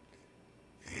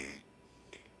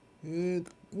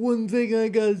 one thing I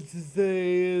got to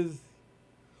say is,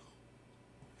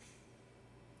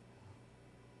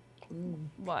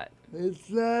 What? it's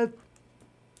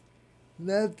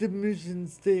not the mission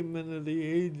statement of the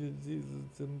agencies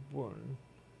that's important.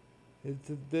 It's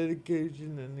the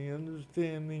dedication and the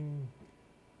understanding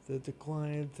that the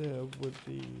clients have with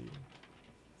the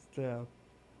staff.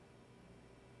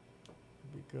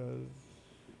 Because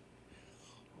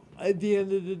at the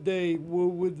end of the day, we're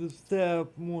with the staff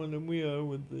more than we are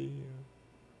with the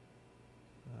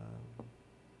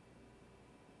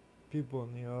people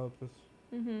in the office.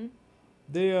 Mm-hmm.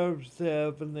 They are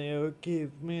staff and they are case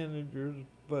managers,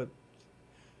 but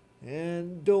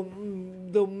and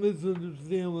don't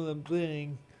misunderstand what I'm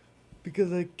saying,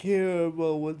 because I care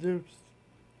about what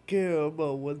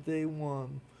they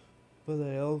want, but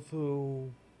I also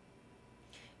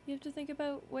You have to think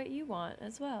about what you want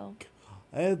as well.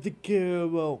 I have to care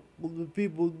about the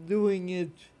people doing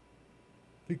it,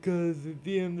 because at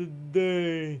the end of the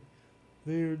day,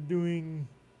 they are doing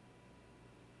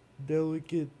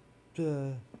delicate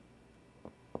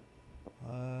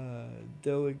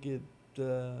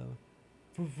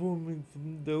performing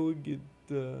some delicate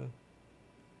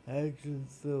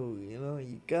actions. So,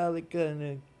 you gotta kind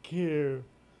of care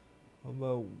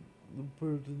about the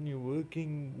person you're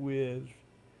working with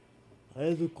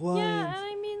as a client. Yeah, and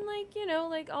I mean,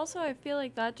 also I feel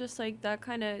like that just that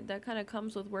kind of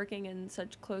comes with working in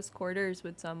such close quarters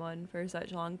with someone for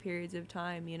such long periods of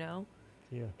time.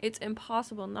 Yeah. It's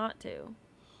impossible not to.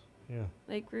 Yeah.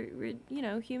 Like we're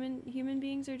human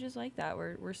beings are just like that.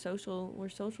 We're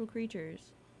social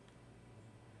creatures.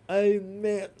 I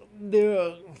admit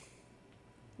there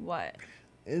What?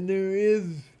 And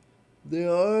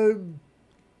there are,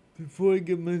 before I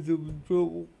get myself in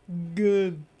trouble,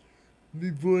 good,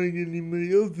 before I get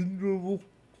anybody else in trouble.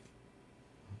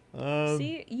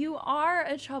 See, you are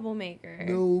a troublemaker.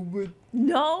 No, but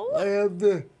No? I have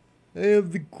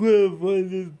to qualify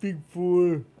this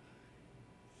before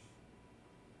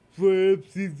for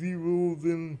FCC rules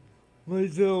and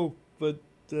myself, but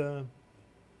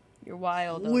You're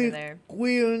wild over there.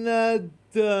 we are not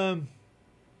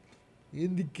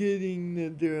indicating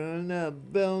that there are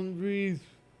not boundaries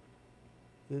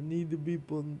that need to be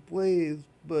put in place,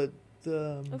 but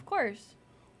Of course.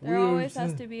 we There are always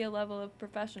has sa- to be a level of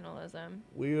professionalism.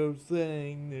 we are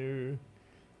saying there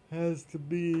has to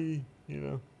be,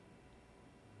 a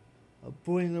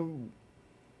point of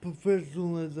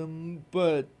professionalism,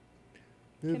 but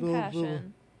there's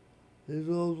Compassion.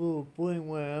 also a point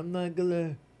where I'm not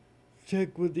gonna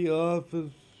check with the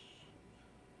office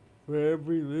for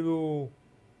every little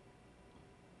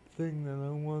thing that I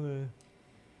wanna.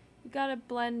 You gotta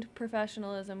blend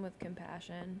professionalism with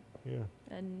compassion Yeah,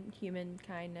 and human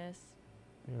kindness.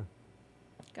 yeah.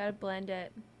 Gotta blend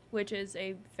it, which is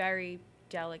a very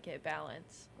delicate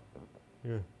balance.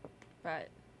 Yeah. But,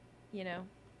 you know,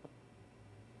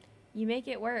 you make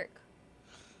it work.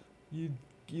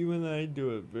 You and I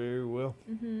do it very well.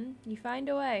 You find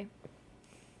a way.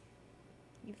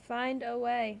 You find a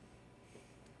way.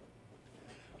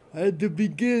 At the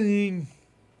beginning,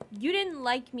 You didn't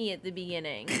like me at the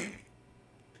beginning.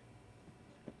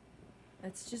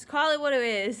 Let's just call it what it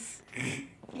is.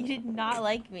 You did not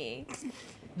like me.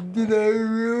 did I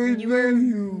really You know were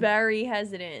you? very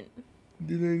hesitant.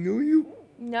 Did I know you?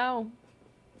 No,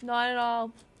 not at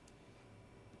all.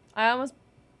 I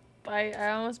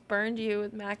almost burned you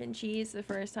with mac and cheese the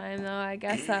first time, though. I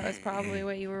guess that was probably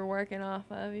what you were working off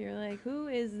of. You're like, who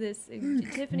is this?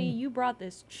 Tiffany, you brought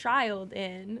this child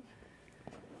in.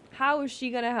 How is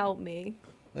she gonna help me?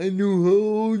 I knew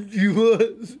how old you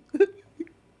was.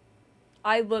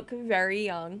 I look very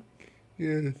young.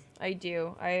 Yes. I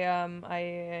do.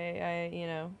 I you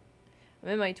know, I'm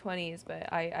in my 20s,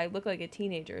 but I look like a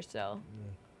teenager still.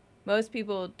 Most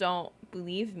people don't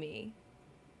believe me.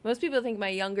 Most people think my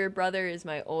younger brother is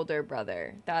my older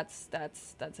brother. That's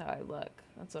how I look.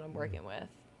 That's what I'm working with.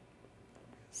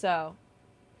 So,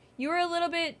 you were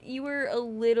a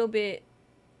little bit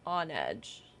on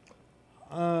edge.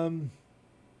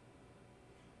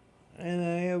 And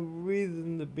I have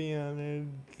reason to be on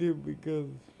it too because,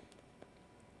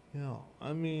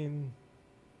 I mean,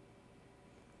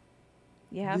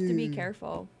 You have to be Dude.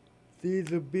 careful.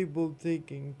 these are people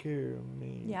taking care of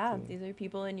me. Yeah, so- these are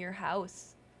people in your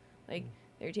house. Like,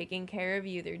 they're taking care of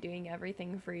you. They're doing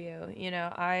everything for you. You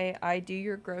know, I do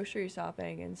your grocery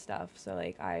shopping and stuff. So,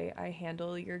 like, I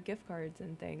handle your gift cards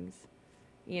and things.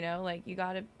 You know, like,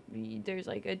 there's,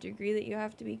 like, a degree that you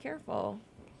have to be careful.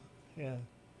 Yeah.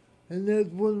 And that's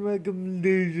one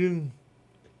recommendation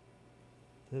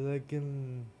that I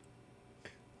can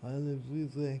honestly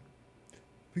say.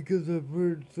 Because I've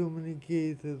heard so many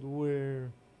cases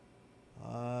where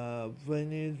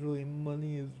financially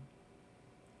money has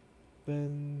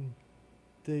been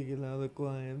taken out of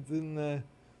clients. And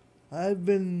I've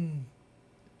been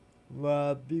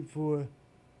robbed before,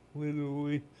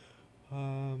 literally,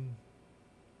 to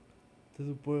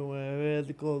the point where I had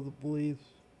to call the police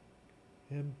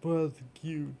and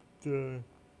prosecute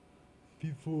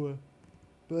before.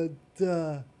 But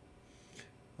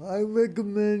I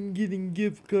recommend getting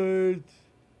gift cards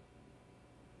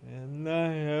and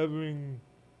not having.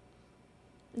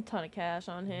 A ton of cash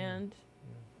on hand.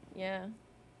 Yeah.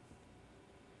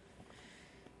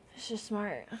 It's just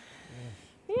smart.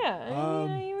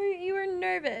 Yeah, you were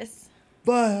nervous.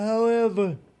 But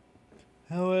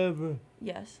however,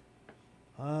 Yes.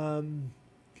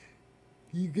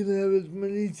 you can have as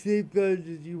many safeguards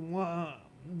as you want.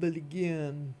 But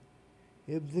again,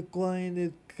 if the client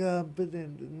is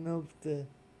competent enough to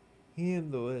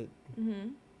handle it,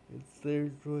 it's their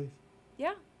choice.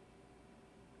 Yeah.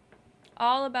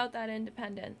 All about that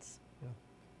independence.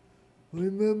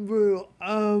 Remember,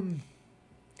 and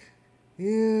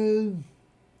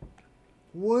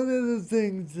one of the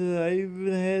things that I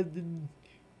even had to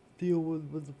deal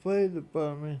with the fire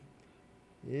department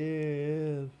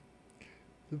is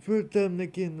the first time they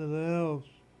came to the house,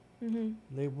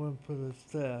 they went for the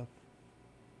staff.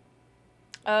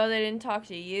 Oh, they didn't talk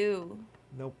to you.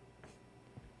 Nope.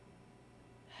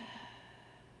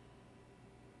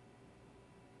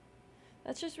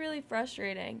 That's just really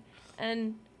frustrating.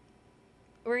 And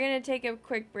we're going to take a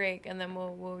quick break and then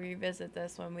we'll revisit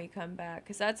this when we come back.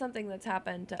 Because that's something that's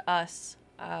happened to us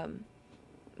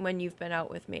when you've been out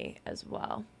with me as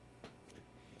well.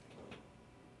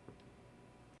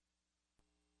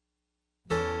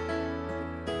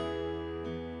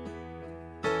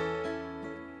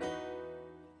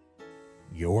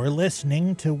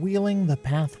 listening to Wheeling the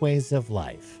Pathways of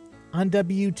Life on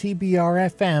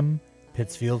WTBR FM,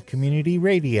 Pittsfield Community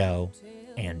Radio,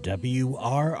 and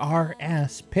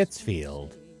WRRS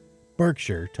Pittsfield,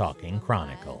 Berkshire Talking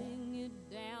Chronicle.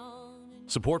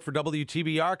 Support for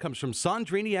WTBR comes from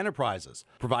Sandrini Enterprises,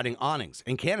 providing awnings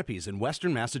and canopies in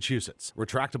Western Massachusetts.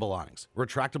 Retractable awnings,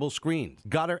 retractable screens,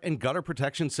 gutter and gutter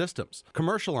protection systems,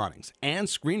 commercial awnings, and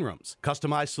screen rooms.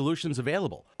 Customized solutions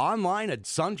available online at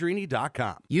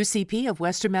sandrini.com. UCP of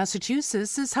Western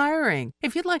Massachusetts is hiring.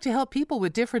 If you'd like to help people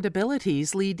with different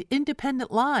abilities lead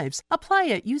independent lives, apply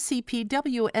at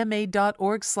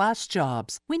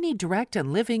ucpwma.org/jobs. We need direct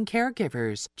and living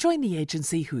caregivers. Join the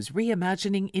agency who's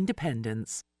reimagining independence.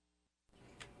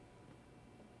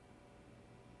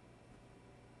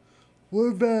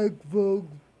 We're back, folks.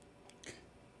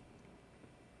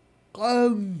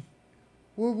 What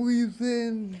were you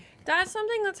saying? That's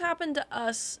something that's happened to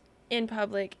us in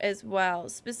public as well.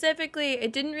 Specifically,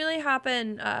 it didn't really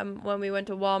happen when we went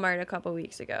to Walmart a couple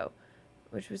weeks ago,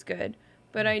 which was good.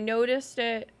 But I noticed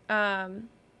it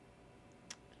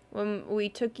when we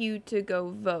took you to go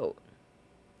vote.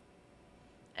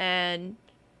 And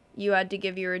you had to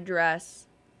give your address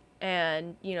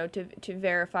and, you know, to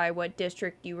verify what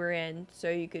district you were in so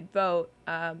you could vote.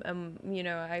 And, you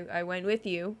know, I went with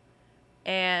you.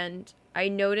 And I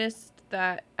noticed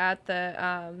that at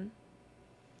the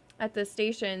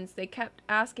stations, they kept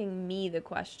asking me the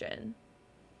question.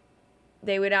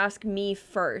 They would ask me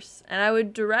first, and I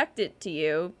would direct it to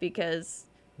you because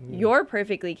you're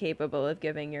perfectly capable of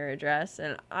giving your address,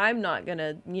 and I'm not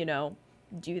gonna, you know,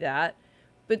 do that.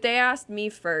 But they asked me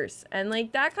first, and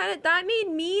like that made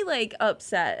me like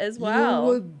upset as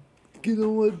well. You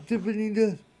know what Tiffany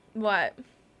does? What?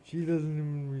 She doesn't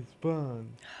even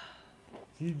respond.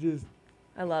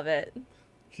 I love it.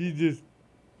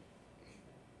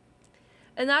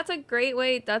 And that's a great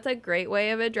way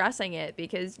of addressing it,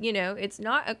 because, you know, it's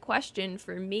not a question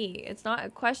for me. It's not a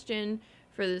question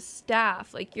for the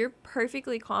staff. Like, you're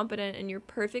perfectly competent and you're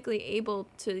perfectly able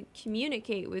to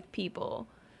communicate with people.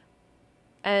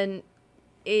 And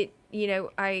it, you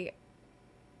know,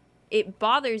 it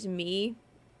bothers me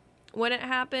when it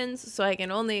happens, so I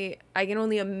can only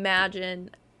imagine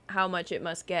how much it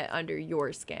must get under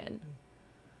your skin.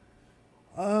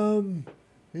 And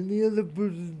the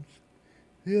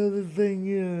other thing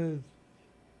is,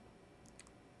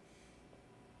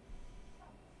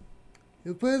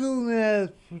 if I don't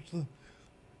ask for something,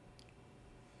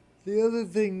 the other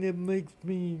thing that makes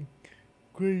me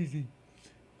crazy,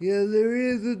 yeah, there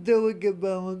is a delicate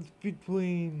balance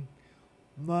between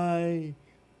my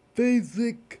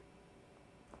basic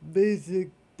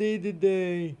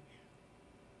day-to-day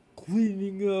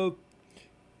cleaning up,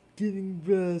 getting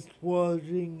dressed,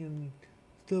 washing, and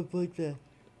stuff like that.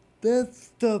 That's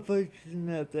stuff I shouldn't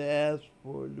have to ask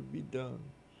for to be done.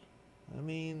 I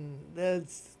mean,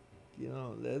 that's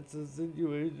a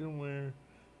situation where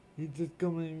you just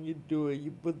come in and you do it.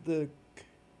 You put the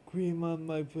cream on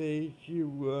my face,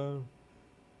 you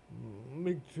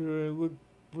make sure I look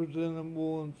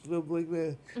presentable and stuff like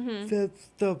that. Mm-hmm. That's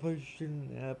stuff I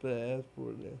shouldn't have to ask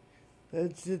for.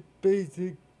 That's just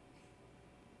basic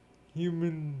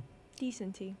human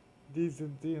Decency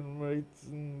and rights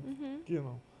and, mm-hmm. you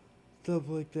know, stuff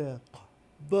like that.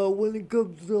 But when it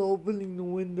comes to opening the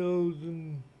windows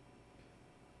and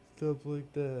stuff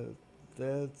like that,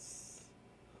 that's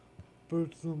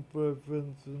personal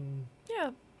preference, and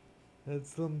Yeah.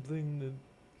 that's something that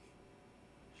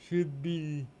should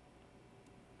be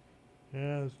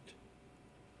asked.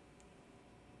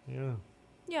 Yeah.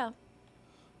 Yeah.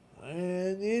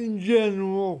 And in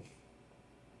general,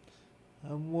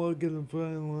 I'm walking a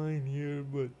fine line here,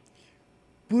 but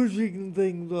pushing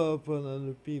things off on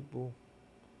other people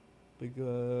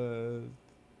because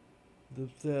the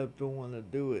staff don't want to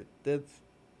do it, that's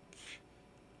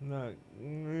not a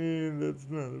very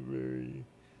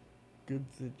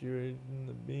good situation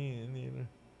to be in either.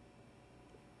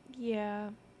 Yeah.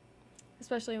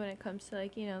 Especially when it comes to,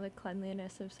 like, you know, the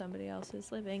cleanliness of somebody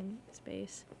else's living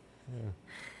space. Yeah.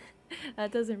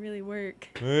 That doesn't really work.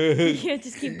 You can't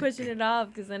just keep pushing it off,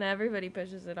 because then everybody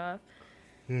pushes it off.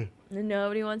 Yeah. And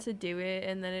nobody wants to do it,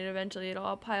 and then it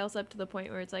all piles up to the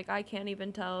point where it's like, I can't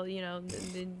even tell, you know,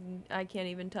 I can't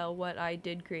even tell what I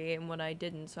did create and what I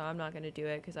didn't, so I'm not going to do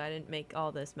it because I didn't make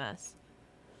all this mess.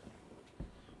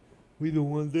 We don't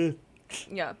want that.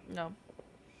 Yeah, no.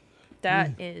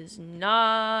 That is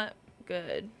not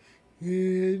good.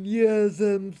 And yes,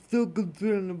 I'm still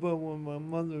concerned about what my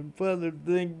mother and father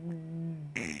think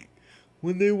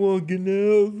when they walk in the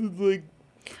house. It's like,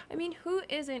 I mean, who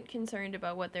isn't concerned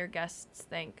about what their guests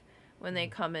think when they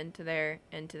come into their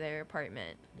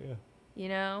apartment. Yeah. You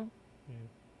know? Yeah.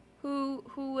 Who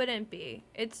wouldn't be?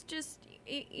 It's just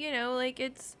you know, like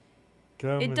it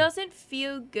Common. doesn't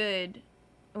feel good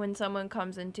when someone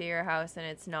comes into your house and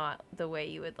it's not the way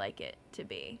you would like it to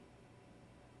be.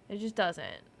 It just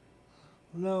doesn't.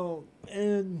 No,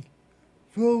 and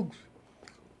folks,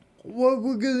 what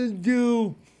we're gonna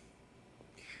do,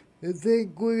 I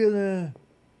think we're gonna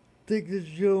take the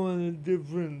show on a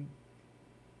different.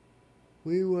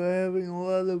 We were having a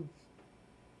lot of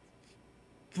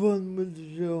fun with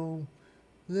the show.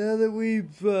 Now that we've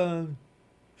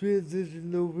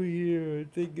transitioned over here, I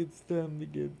think it's time to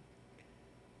get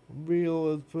real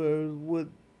as far as what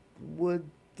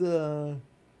the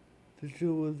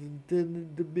show was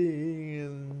intended to be,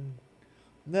 and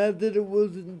not that it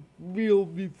wasn't real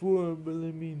before, but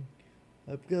I mean,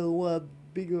 I've got a lot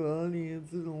bigger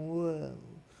audience and a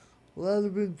lot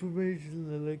of information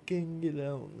that I can get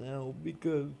out now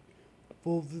because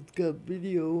both it's got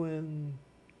video and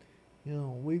you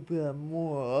know we've got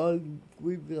more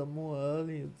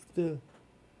audience to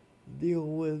deal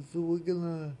with, so we're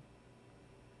gonna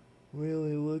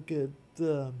really look at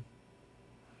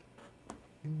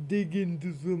dig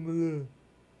into some of the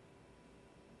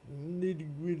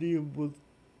nitty-gritty of what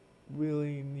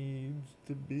really needs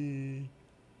to be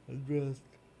addressed.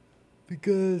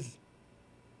 Because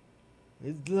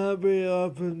it's not very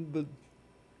often, but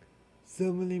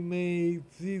somebody may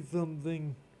see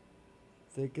something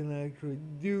that can actually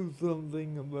do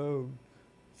something about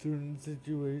certain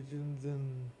situations,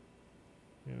 and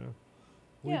you know,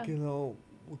 Yeah. we can all.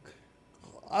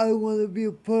 I want to be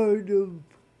a part of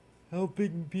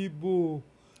helping people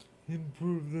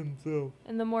improve themselves.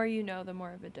 And the more you know, the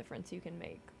more of a difference you can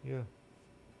make. Yeah.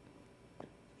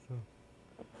 So,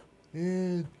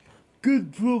 and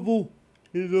good trouble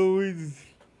is always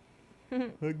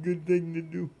a good thing to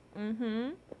do.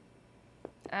 Mhm.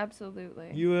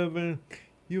 Absolutely. You haven't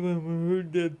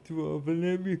heard that too often,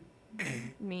 have you?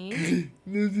 Me?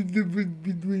 There's a difference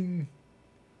between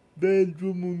bad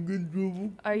trouble and good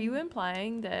trouble. Are you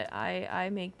implying that I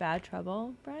make bad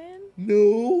trouble, Brian?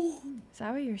 No, Is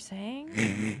that what you're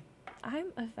saying?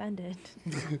 I'm offended.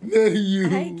 not you.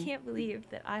 I can't believe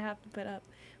that I have to put up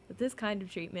with this kind of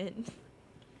treatment.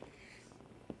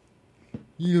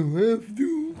 You don't have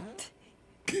to.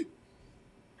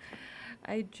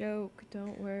 I joke,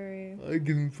 don't worry. I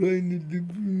can find a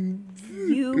difference.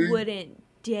 You wouldn't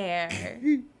dare.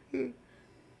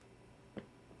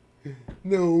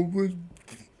 No, but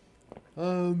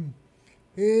and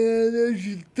I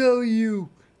should tell you,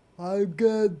 I've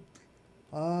got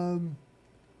I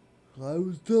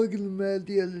was talking to Matt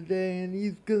the other day, and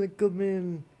he's gonna come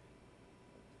in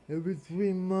every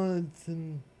 3 months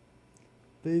and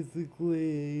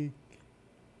basically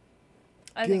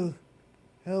I think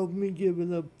help me give an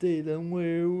update on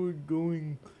where we're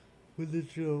going with the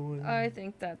show and I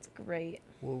think that's great.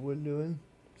 what we're doing.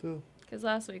 So Because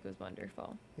last week was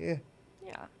wonderful. yeah,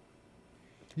 Yeah.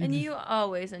 you And just- you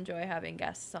always enjoy having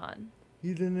guests on.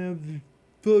 you didn't have to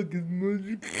talk as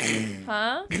much.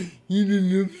 Huh? You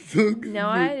didn't have to talk as No,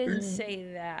 I much. didn't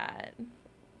say that.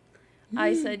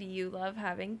 I said you love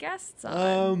having guests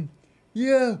on.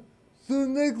 Yeah. So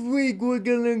next week we're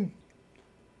gonna.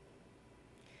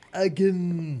 I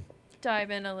can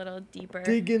Dive in a little deeper.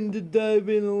 dive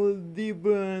in a little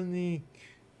deeper on the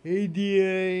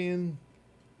ADA and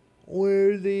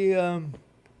where the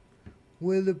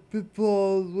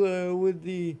pitfalls are with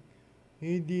the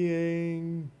ADA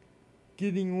and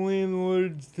getting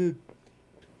landlords to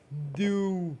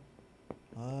do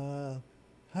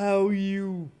how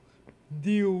you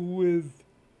deal with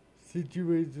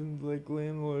situations like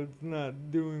landlords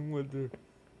not doing what they're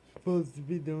supposed to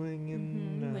be doing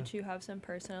and Which you have some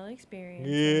personal experience.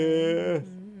 yeah,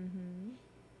 Mm-hmm.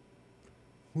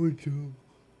 which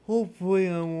hopefully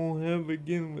I won't have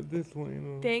again with this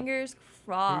landlord. Fingers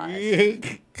crossed. Yeah.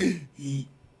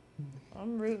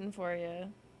 I'm rooting for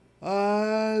you.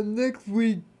 Next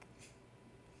week,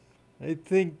 I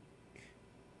think,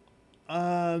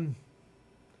 I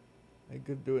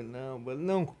could do it now, but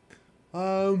no.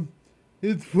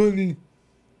 It's funny.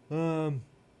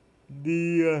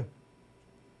 The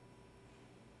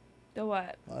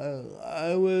what?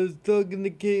 I was talking to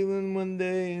Caitlin one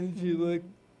day, and she's like,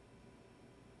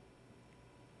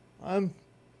 I'm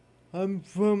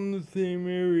from the same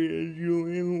area as you,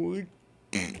 and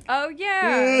Oh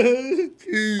yeah.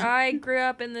 I grew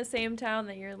up in the same town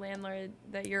that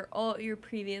your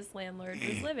previous landlord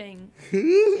was living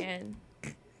in.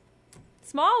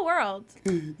 Small world.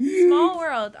 Small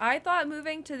world. I thought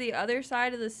moving to the other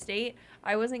side of the state,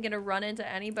 I wasn't going to run into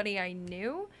anybody I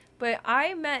knew, But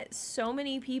I met so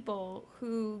many people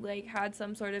who like had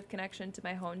some sort of connection to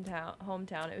my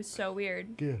hometown. It was so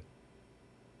weird. Yeah.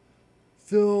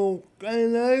 So,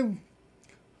 and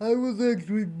I was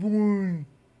actually born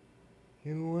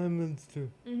in Leominster.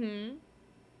 Mhm.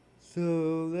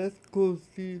 So that's close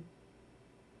to.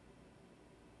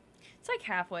 It's like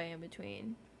halfway in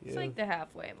between. It's Yeah. like the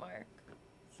halfway mark.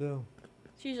 So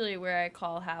It's usually where I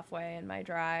call halfway in my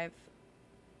drive.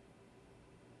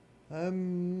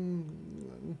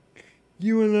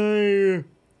 you and I are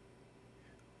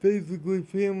basically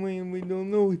family, and we don't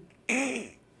know it.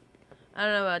 I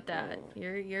don't know about that.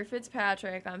 You're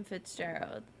Fitzpatrick. I'm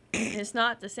Fitzgerald. It's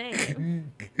not the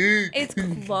same. It's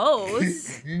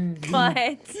close, but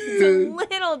it's a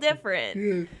little different.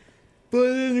 Yeah. But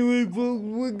anyway, folks,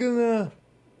 we're gonna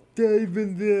dive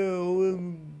into a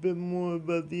little bit more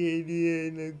about the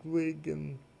ADA next week,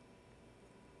 and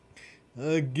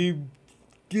give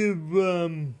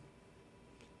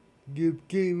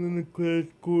Caitlin a crash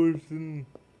course in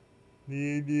the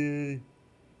ADA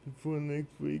before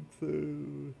next week, so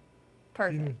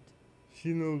Perfect. she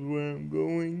knows where I'm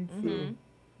going. So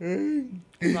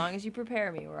As long as you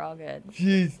prepare me, we're all good.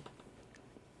 she's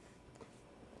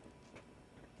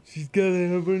gotta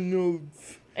have her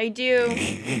notes, I do.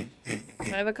 I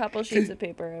have a couple sheets of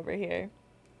paper over here.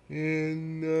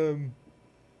 and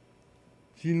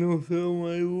she knows how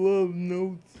I love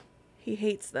notes. He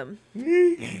hates them,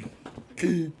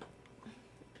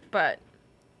 but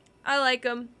I like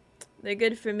them. They're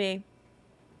good for me.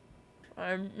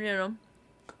 You know.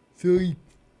 So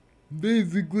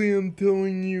basically, I'm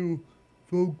telling you,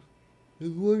 folks, as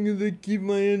long as I keep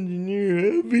my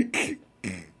engineer happy,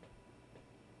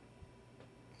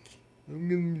 I'm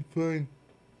gonna be fine.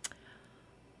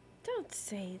 Don't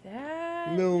say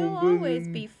that. No, You'll but, always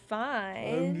be I'm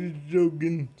fine. just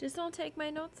joking. Just don't take my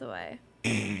notes away.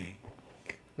 I'm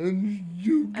just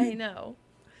joking. I know.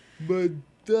 But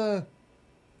this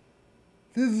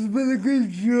has been a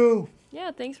great show.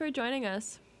 Yeah, thanks for joining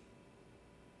us.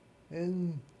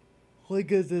 And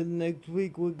like I said, next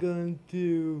week we're going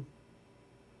to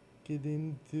get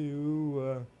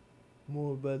into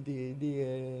more about the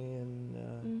ADA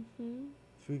and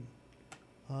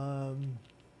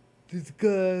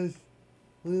discuss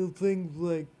little things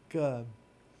like if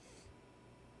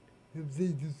they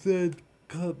decide to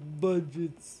cut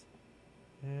budgets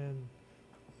and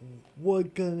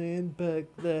what kind of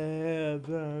impact that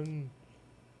has on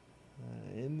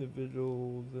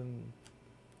individuals and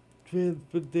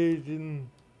transportation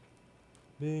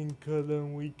being cut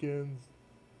on weekends,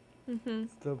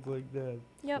 stuff like that.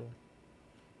 Yep. So.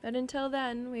 But until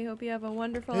then, we hope you have a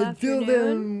wonderful Until afternoon.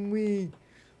 then, we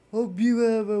hope you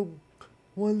have a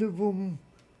wonderful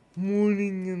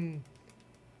morning and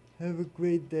have a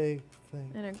great day.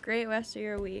 Thanks. And a great rest of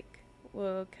your week.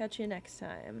 We'll catch you next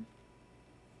time.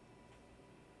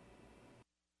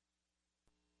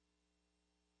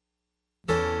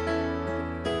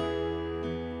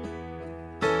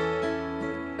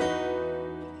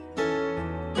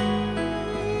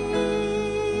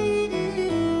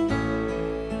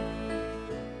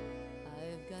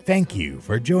 Thank you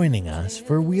for joining us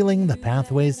for Wheeling the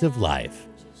Pathways of Life,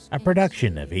 a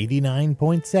production of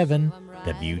 89.7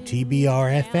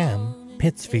 WTBR FM,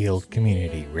 Pittsfield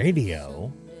Community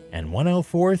Radio, and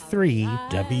 104.3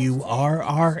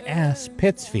 WRRS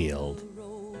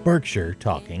Pittsfield, Berkshire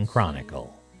Talking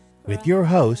Chronicle, with your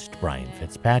host, Brian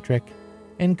Fitzpatrick,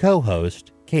 and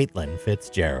co-host, Caitlin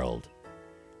Fitzgerald.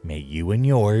 May you and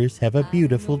yours have a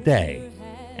beautiful day,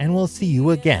 and we'll see you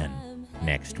again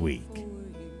next week.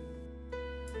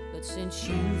 But since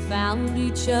you found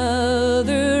each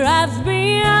other, I've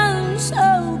been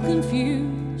so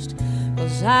confused.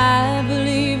 'Cause I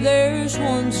believe there's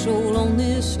one soul on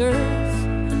this earth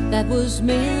that was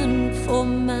meant for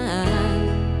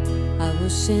mine. I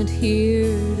was sent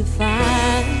here to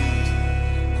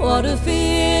find. What if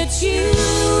it's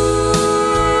you?